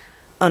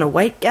on a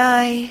white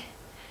guy.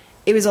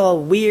 It was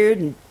all weird,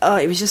 and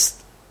it was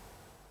just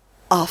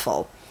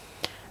awful.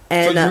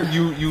 And so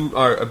you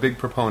are a big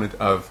proponent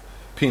of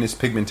penis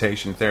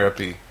pigmentation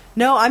therapy.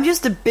 No, I'm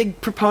just a big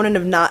proponent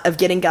of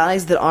getting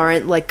guys that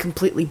aren't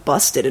completely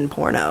busted in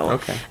porno.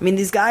 Okay. I mean,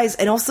 these guys,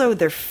 and also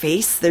their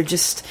face, they're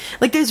just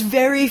there's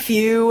very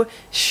few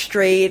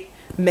straight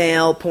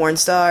male porn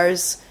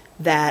stars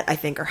that I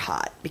think are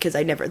hot, because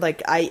I never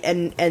like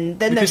and then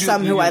Because there's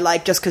some who I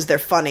like just because they're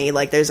funny.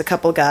 Like there's a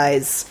couple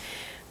guys,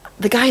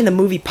 the guy in the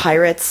movie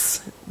Pirates,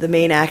 the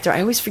main actor,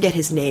 I always forget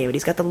his name, but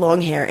he's got the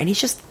long hair and he's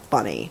just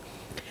funny.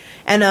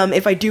 And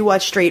if I do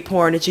watch straight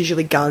porn, it's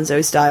usually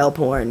gonzo style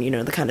porn, you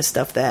know, the kind of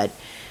stuff that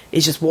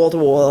is just wall to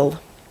wall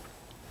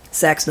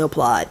sex, no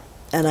plot.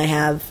 And I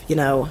have, you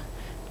know,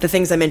 the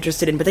things I'm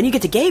interested in. But then you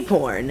get to gay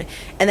porn,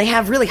 and they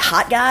have really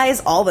hot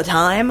guys all the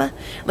time.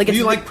 Like, Do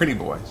you like pretty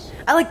boys?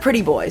 I like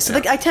pretty boys. So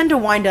like, I tend to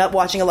wind up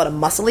watching a lot of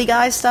muscly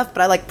guys stuff,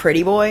 but I like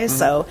pretty boys.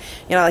 So,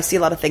 you know, I see a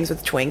lot of things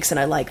with twinks, and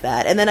I like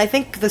that. And then I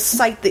think the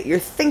site that you're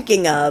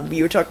thinking of,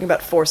 you were talking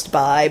about Forced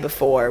By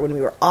before when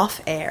we were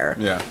off air.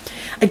 Yeah.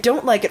 I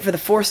don't like it for the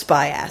Forced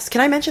By ask. Can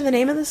I mention the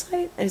name of the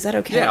site? Is that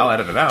okay? Yeah, I'll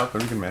edit it out,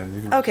 but you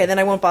can Okay, then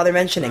I won't bother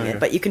mentioning it.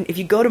 But you can, if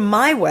you go to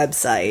my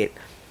website,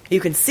 you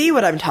can see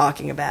what I'm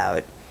talking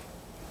about,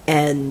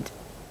 and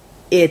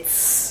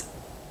it's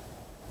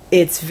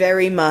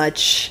very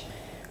much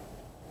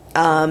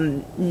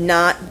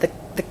not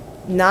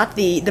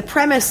the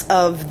premise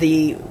of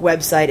the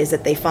website is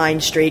that they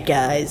find straight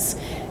guys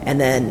and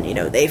then, you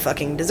know, they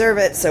fucking deserve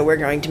it, so we're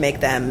going to make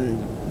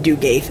them do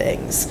gay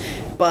things.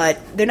 But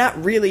they're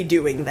not really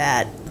doing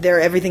that.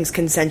 Everything's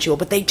consensual,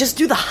 but they just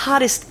do the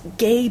hottest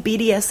gay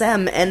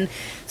BDSM, and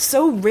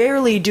so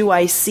rarely do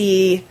I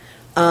see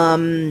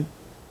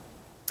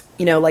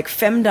you know, like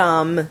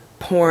femdom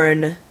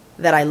porn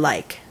that I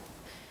like.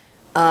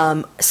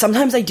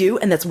 Sometimes I do,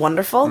 and that's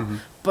wonderful,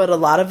 but a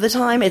lot of the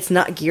time it's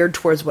not geared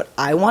towards what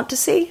I want to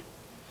see.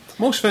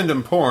 Most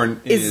fandom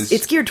porn is...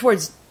 It's geared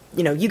towards,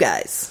 you know, you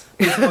guys.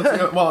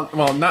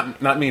 well,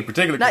 not me in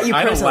particular. Not you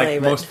I don't personally,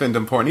 like but- most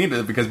fandom porn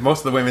either, because most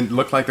of the women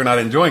look like they're not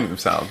enjoying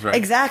themselves, right?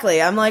 Exactly.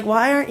 I'm like,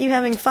 why aren't you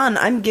having fun?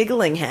 I'm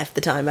giggling half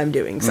the time I'm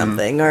doing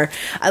something, or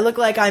I look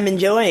like I'm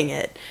enjoying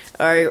it,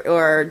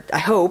 or I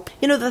hope.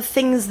 You know, the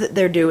things that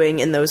they're doing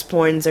in those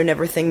porns are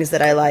never things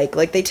that I like.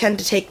 Like, they tend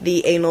to take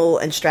the anal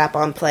and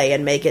strap-on play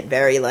and make it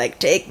very, like,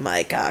 take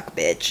my cock,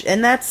 bitch.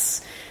 And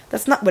that's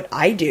not what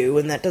I do,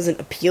 and that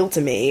doesn't appeal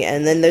to me.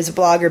 And then there's a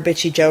blogger,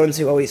 Bitchy Jones,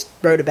 who always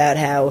wrote about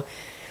how,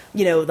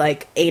 you know,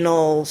 like,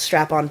 anal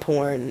strap-on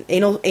porn,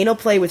 anal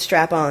play with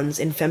strap-ons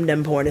in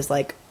femdom porn is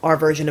like our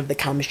version of the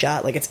cum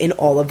shot. Like, it's in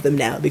all of them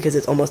now because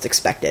it's almost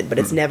expected, but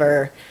it's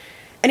never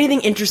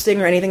anything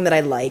interesting or anything that I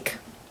like.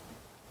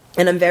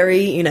 And I'm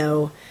very, you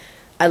know,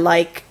 I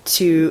like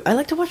to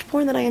watch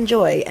porn that I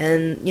enjoy,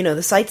 and, you know,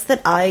 the sites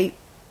that I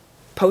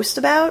post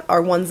about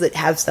are ones that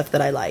have stuff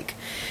that I like,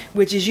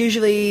 which is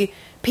usually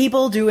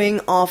people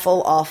doing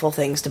awful, awful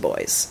things to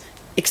boys.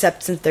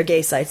 Except since they're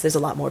gay sites, there's a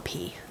lot more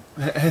pee.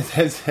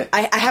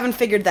 I haven't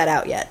figured that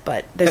out yet,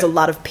 but there's a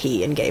lot of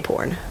pee in gay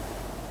porn.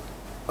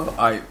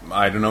 I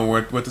don't know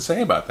what to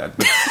say about that.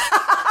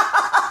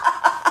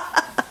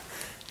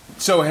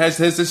 So has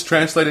this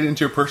translated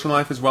into your personal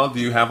life as well? Do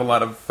you have a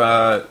lot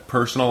of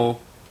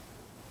personal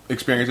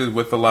experiences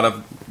with a lot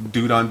of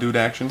dude-on-dude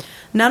action?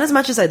 Not as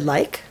much as I'd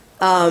like.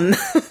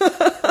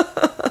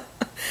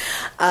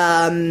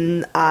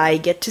 I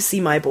get to see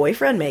my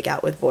boyfriend make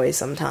out with boys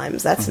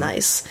sometimes. That's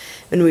nice.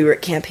 When we were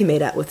at camp, he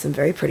made out with some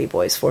very pretty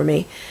boys for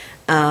me.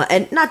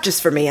 And not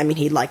just for me. I mean,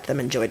 he liked them,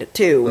 enjoyed it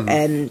too.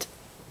 And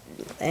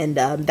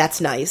that's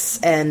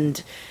nice.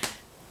 And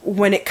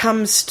when it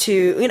comes to...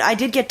 You know, I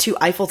did get to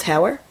Eiffel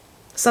Tower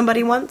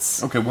somebody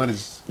once. Okay, what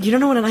is... You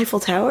don't know what an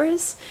Eiffel Tower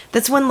is?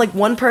 That's when, like,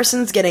 one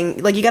person's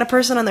getting... Like, you got a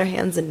person on their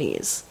hands and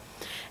knees,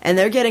 and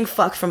they're getting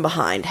fucked from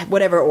behind,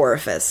 whatever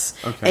orifice.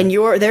 Okay. And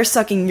they're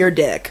sucking your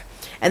dick.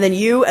 And then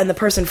you and the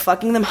person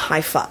fucking them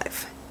high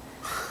five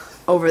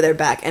over their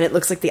back, and it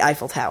looks like the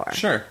Eiffel Tower.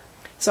 Sure.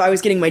 So I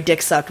was getting my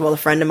dick sucked while a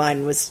friend of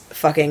mine was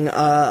fucking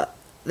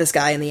this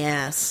guy in the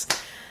ass.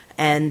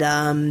 And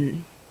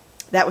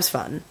that was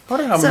fun. I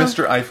wonder how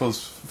Mr.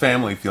 Eiffel's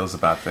family feels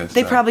about this.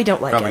 They probably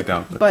don't like probably it.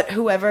 Don't. But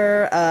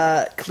whoever,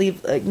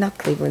 not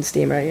Cleveland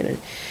Steamer, you know,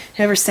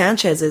 whoever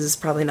Sanchez is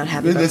probably not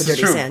happy about the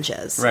Dirty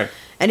Sanchez. Right.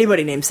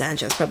 Anybody named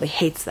Sanchez probably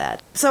hates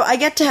that. So I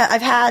get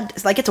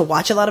to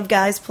watch a lot of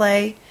guys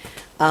play,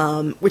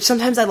 which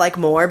sometimes I like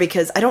more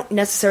because I don't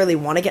necessarily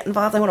want to get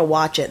involved. I want to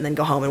watch it and then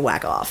go home and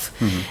whack off.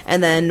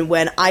 And then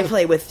when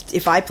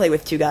if I play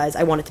with two guys,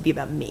 I want it to be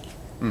about me.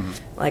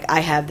 Like, I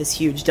have this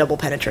huge double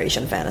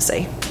penetration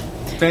fantasy.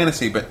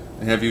 But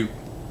have you...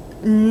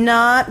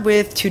 Not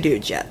with two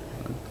dudes yet.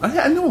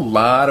 I know a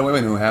lot of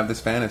women who have this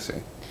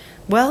fantasy.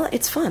 Well,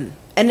 it's fun.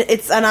 And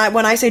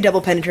when I say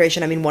double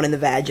penetration, I mean one in the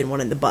vag and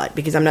one in the butt,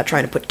 because I'm not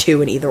trying to put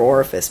two in either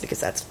orifice, because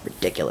that's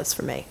ridiculous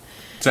for me.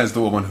 Says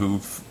the woman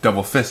who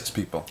double fists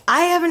people.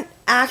 I haven't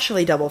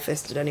actually double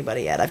fisted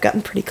anybody yet. I've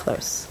gotten pretty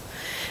close.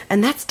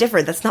 And that's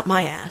different. That's not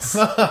my ass.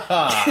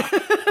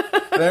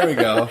 There we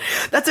go.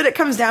 That's what it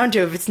comes down to.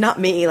 If it's not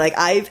me, like,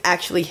 I've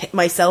actually hit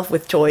myself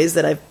with toys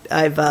that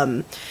I've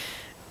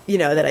you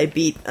know, that I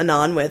beat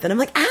Anon with, and I'm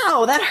like,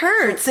 ow, that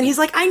hurts. And he's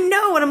like, I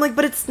know. And I'm like,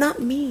 but it's not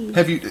me.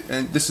 Have you,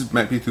 and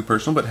might be too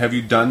personal, but have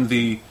you done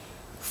the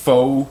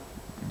faux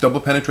double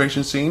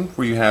penetration scene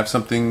where you have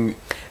something...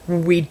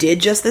 We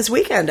did just this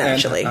weekend,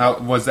 actually. And how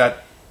was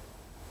that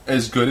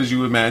as good as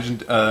you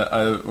imagined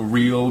a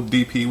real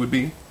DP would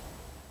be?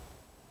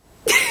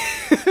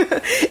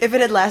 If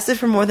it had lasted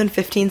for more than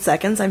 15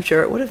 seconds, I'm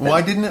sure it would have been.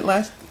 Why didn't it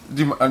last?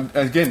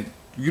 Again,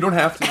 you don't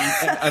have to.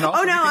 And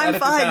also oh no, I'm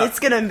fine. It's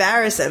gonna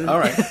embarrass him. All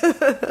right.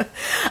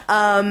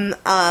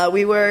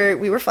 We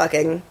were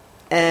fucking,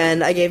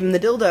 and I gave him the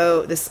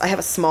dildo. I have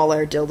a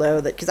smaller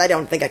dildo because I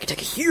don't think I could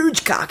take a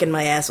huge cock in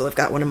my ass. Well, I've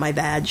got one in my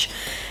badge,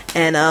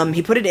 and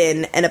he put it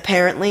in, and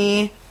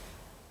apparently,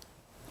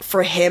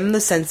 for him,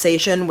 the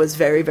sensation was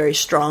very, very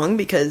strong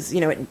because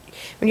when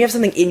you have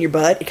something in your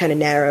butt, it kind of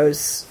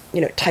narrows,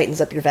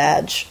 tightens up your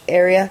vag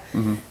area.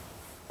 Mm-hmm.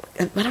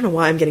 I don't know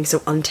why I'm getting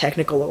so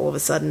untechnical all of a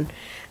sudden.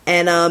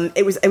 And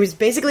it was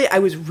basically, I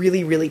was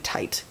really, really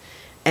tight.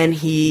 And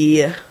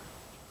he,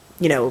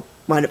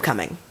 wound up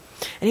coming.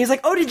 And he was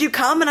like, oh, did you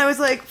come? And I was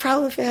like,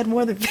 probably if I had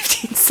more than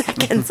 15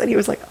 seconds. And he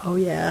was like, oh,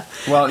 yeah.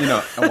 Well,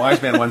 a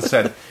wise man once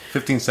said,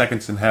 15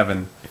 seconds in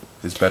heaven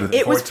is better than 14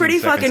 seconds. It was pretty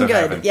fucking good.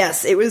 Heaven.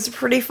 Yes, it was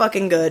pretty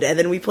fucking good. And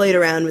then we played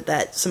around with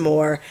that some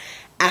more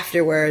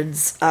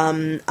afterwards.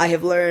 I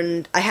have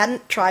learned, I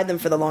hadn't tried them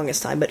for the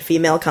longest time, but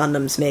female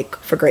condoms make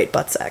for great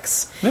butt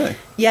sex. Really?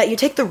 Yeah, you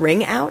take the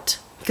ring out,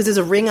 because there's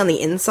a ring on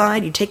the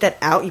inside. You take that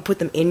out, you put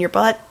them in your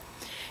butt,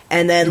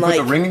 and then you put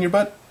the ring in your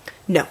butt?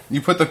 No.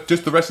 You put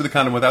just the rest of the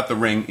condom without the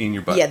ring in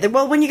your butt? Yeah,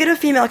 well, when you get a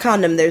female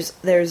condom, there's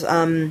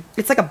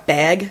it's like a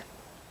bag.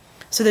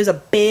 So there's a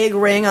big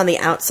ring on the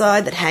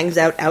outside that hangs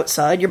out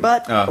outside your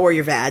butt, or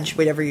your vag,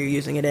 whatever you're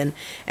using it in.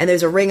 And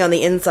there's a ring on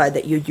the inside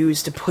that you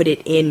use to put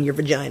it in your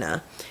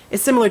vagina.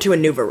 It's similar to a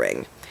Nuva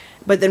ring.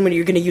 But then when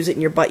you're going to use it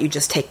in your butt, you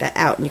just take that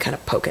out and you kind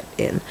of poke it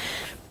in.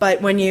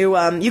 But when you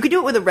could do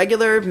it with a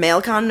regular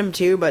male condom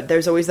too, but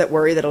there's always that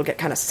worry that it'll get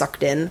kind of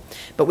sucked in.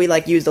 But we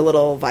used a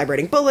little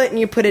vibrating bullet and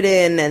you put it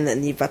in, and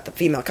then you've got the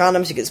female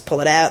condoms, you can just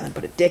pull it out and then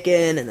put a dick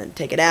in and then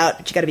take it out.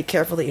 But you got to be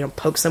careful that you don't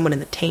poke someone in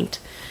the taint.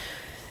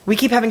 We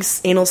keep having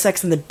anal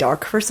sex in the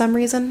dark for some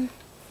reason,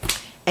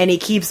 and he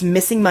keeps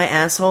missing my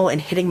asshole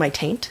and hitting my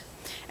taint,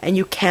 and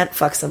you can't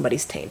fuck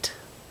somebody's taint.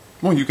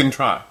 Well, you can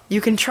try. You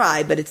can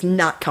try, but it's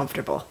not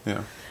comfortable.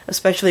 Yeah.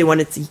 Especially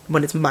when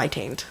it's my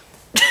taint.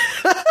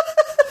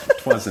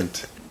 It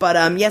wasn't.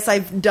 But yes,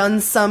 I've done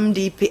some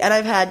DP, and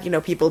I've had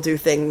people do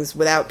things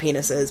without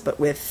penises, but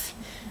with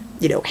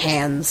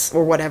hands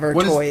or whatever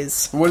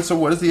toys. What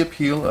is the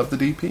appeal of the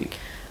DP?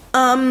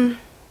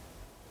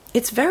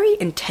 It's very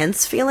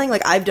intense feeling.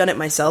 Like, I've done it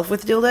myself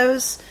with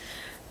dildos,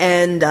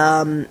 and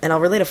I'll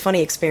relate a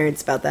funny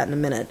experience about that in a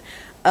minute.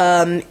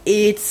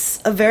 It's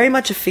very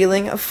much a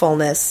feeling of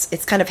fullness.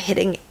 It's kind of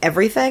hitting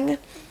everything,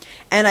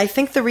 and I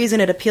think the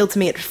reason it appealed to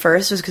me at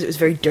first was because it was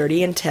very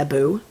dirty and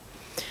taboo.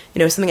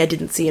 Something I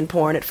didn't see in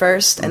porn at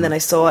first, and then I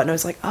saw it, and I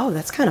was like, oh,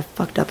 that's kind of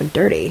fucked up and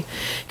dirty.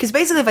 Because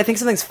basically, if I think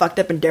something's fucked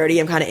up and dirty,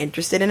 I'm kind of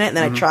interested in it, and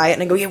then I try it,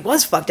 and I go, yeah, it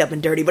was fucked up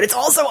and dirty, but it's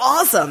also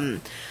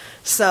awesome!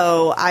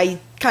 So I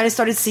kind of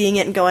started seeing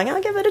it and going,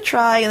 I'll give it a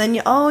try, and then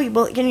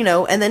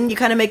and then you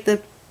kind of make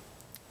the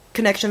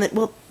connection that,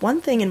 well, one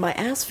thing in my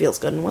ass feels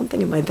good, and one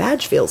thing in my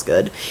vag feels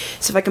good.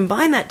 So if I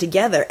combine that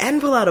together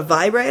and pull out a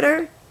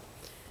vibrator,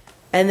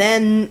 and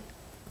then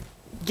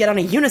get on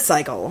a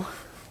unicycle...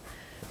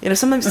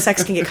 sometimes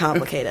sex can get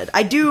complicated.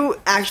 I do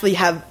actually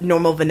have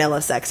normal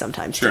vanilla sex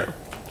sometimes, sure. Too.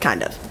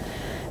 Kind of.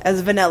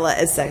 As vanilla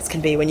as sex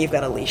can be when you've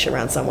got a leash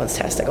around someone's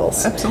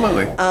testicles.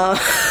 Absolutely.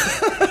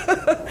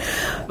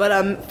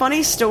 But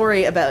funny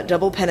story about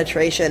double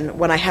penetration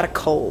when I had a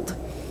cold.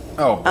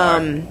 Oh,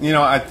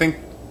 I think...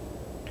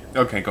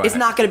 Okay, go ahead. It's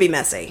not going to be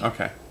messy.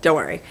 Okay. Don't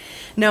worry.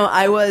 No,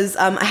 I was,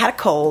 I had a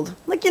cold.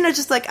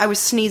 I was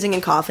sneezing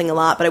and coughing a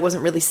lot, but I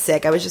wasn't really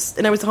sick. I was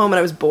home and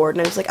I was bored,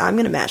 and I was like, I'm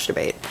going to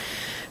masturbate.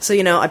 So,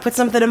 I put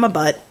something in my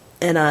butt,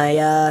 and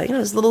I,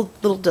 this little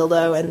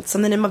dildo and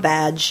something in my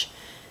vag,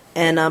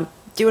 and I'm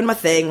doing my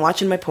thing,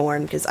 watching my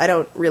porn, because I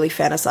don't really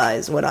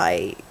fantasize when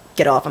I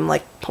get off. I'm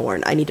like,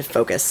 porn, I need to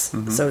focus.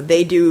 Mm-hmm. So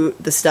they do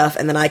the stuff,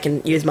 and then I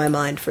can use my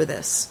mind for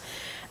this.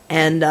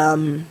 And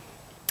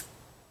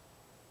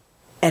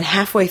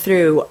halfway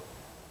through,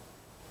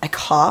 I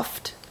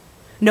coughed.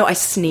 No, I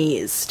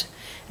sneezed,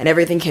 and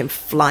everything came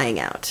flying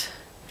out.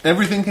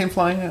 Everything came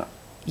flying out?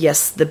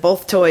 Yes,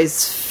 both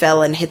toys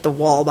fell and hit the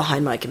wall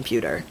behind my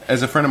computer.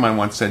 As a friend of mine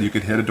once said, you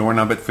could hit a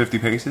doorknob at 50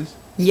 paces?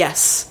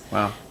 Yes.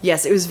 Wow.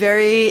 Yes, it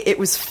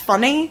was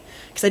funny,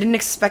 because I didn't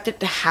expect it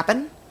to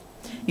happen.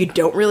 You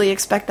don't really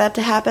expect that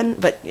to happen,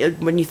 but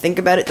when you think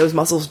about it, those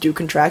muscles do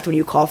contract when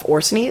you cough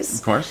or sneeze.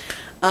 Of course.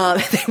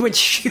 They went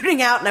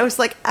shooting out, and I was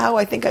like, ow,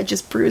 I think I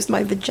just bruised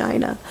my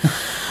vagina.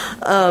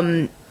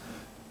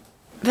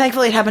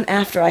 Thankfully, it happened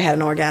after I had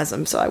an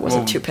orgasm, so I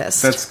wasn't too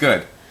pissed. That's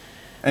good.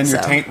 And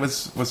your taint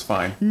was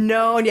fine?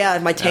 No, yeah,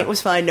 my taint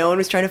was fine. No one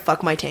was trying to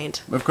fuck my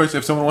taint. Of course,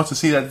 if someone wants to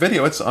see that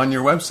video, it's on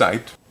your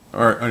website.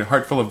 Or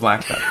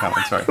heartfulofblack.com,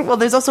 I'm sorry. Well,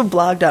 there's also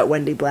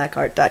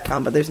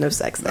blog.wendyblackheart.com, but there's no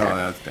sex there. Oh,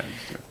 that's good.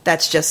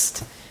 That's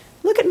just,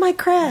 look at my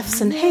crafts,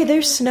 and hey,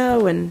 there's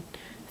snow, and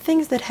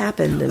things that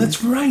happened. And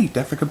that's right.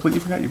 I completely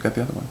forgot you've got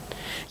the other one.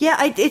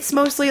 Yeah, it's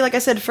mostly, like I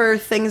said, for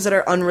things that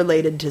are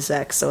unrelated to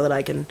sex, so that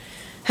I can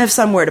have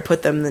somewhere to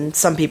put them, then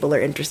some people are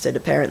interested,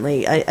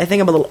 apparently. I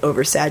think I'm a little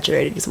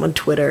oversaturated because I'm on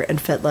Twitter and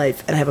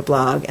FetLife, and I have a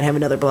blog, and I have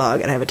another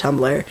blog, and I have a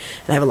Tumblr,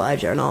 and I have a live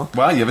journal.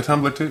 Wow, you have a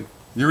Tumblr too.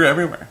 You're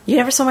everywhere. You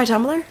never saw my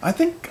Tumblr?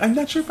 I'm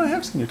not sure if I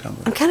have seen your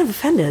Tumblr. I'm kind of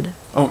offended.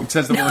 Oh, it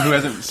says the woman who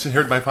hasn't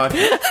heard my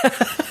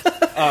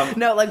podcast.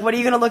 No, like, what are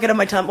you going to look at on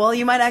my Tumblr? Well,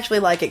 you might actually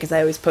like it, because I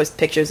always post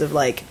pictures of,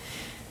 like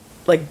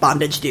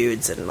bondage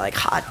dudes and, like,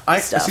 hot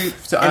stuff. See,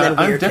 so and then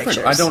weird I'm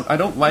different. Pictures. I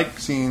don't like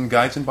seeing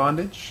guys in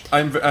bondage.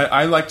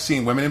 I like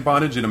seeing women in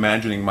bondage and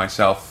imagining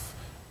myself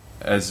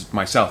as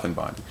myself in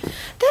bondage.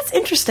 That's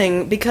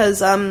interesting,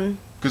 because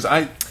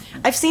I've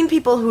seen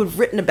people who've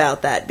written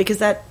about that, because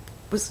that's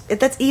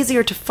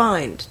easier to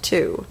find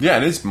too. Yeah,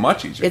 it is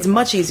much easier. It's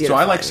much easier. So to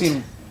I like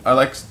find. I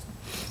like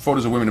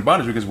photos of women in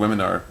bondage because women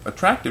are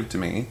attractive to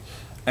me,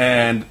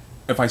 and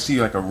if I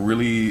see like a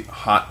really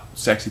hot,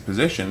 sexy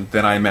position,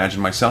 then I imagine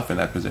myself in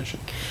that position.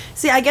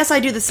 See, I guess I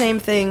do the same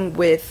thing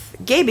with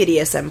gay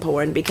BDSM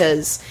porn,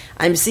 because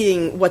I'm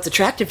seeing what's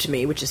attractive to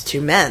me, which is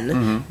two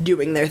men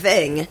doing their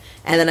thing,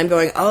 and then I'm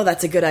going, oh,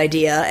 that's a good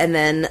idea, and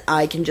then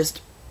I can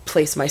just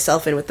place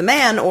myself in with the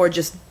man, or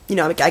just,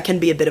 I can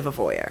be a bit of a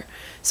voyeur.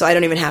 So I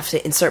don't even have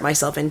to insert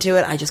myself into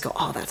it. I just go,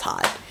 oh, that's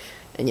hot.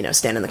 And,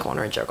 stand in the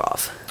corner and jerk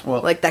off.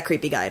 Well, like that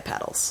creepy guy at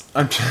Paddles.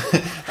 I'm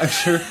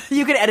sure.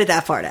 You could edit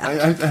that part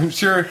out. I'm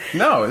sure.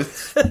 No,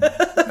 it's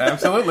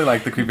absolutely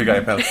like the creepy guy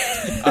at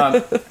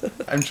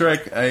Paddles. I'm sure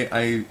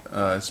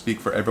I speak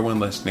for everyone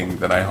listening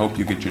that I hope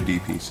you get your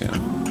DP soon.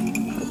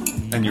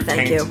 And your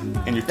Thank taint.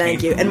 you. And your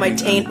Thank you. And my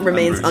taint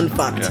remains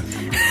unfucked. Yeah.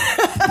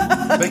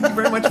 Thank you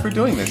very much for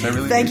doing this. I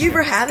really Thank you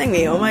for having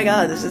me. Oh my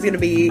god, this is going to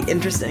be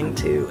interesting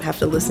to have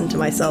to listen to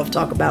myself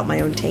talk about my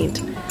own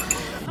taint.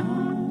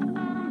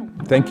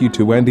 Thank you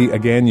to Wendy.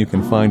 Again, you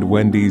can find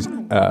Wendy's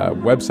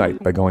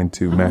website by going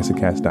to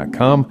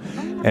massacast.com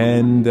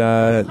and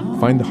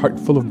find The Heart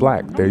Full of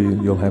Black. There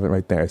you'll have it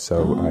right there.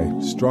 So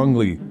I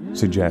strongly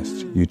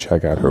suggest you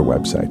check out her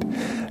website.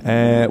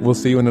 We'll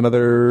see you in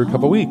another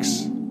couple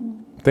weeks.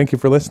 Thank you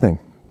for listening.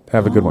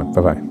 Have a good one.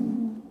 Bye-bye.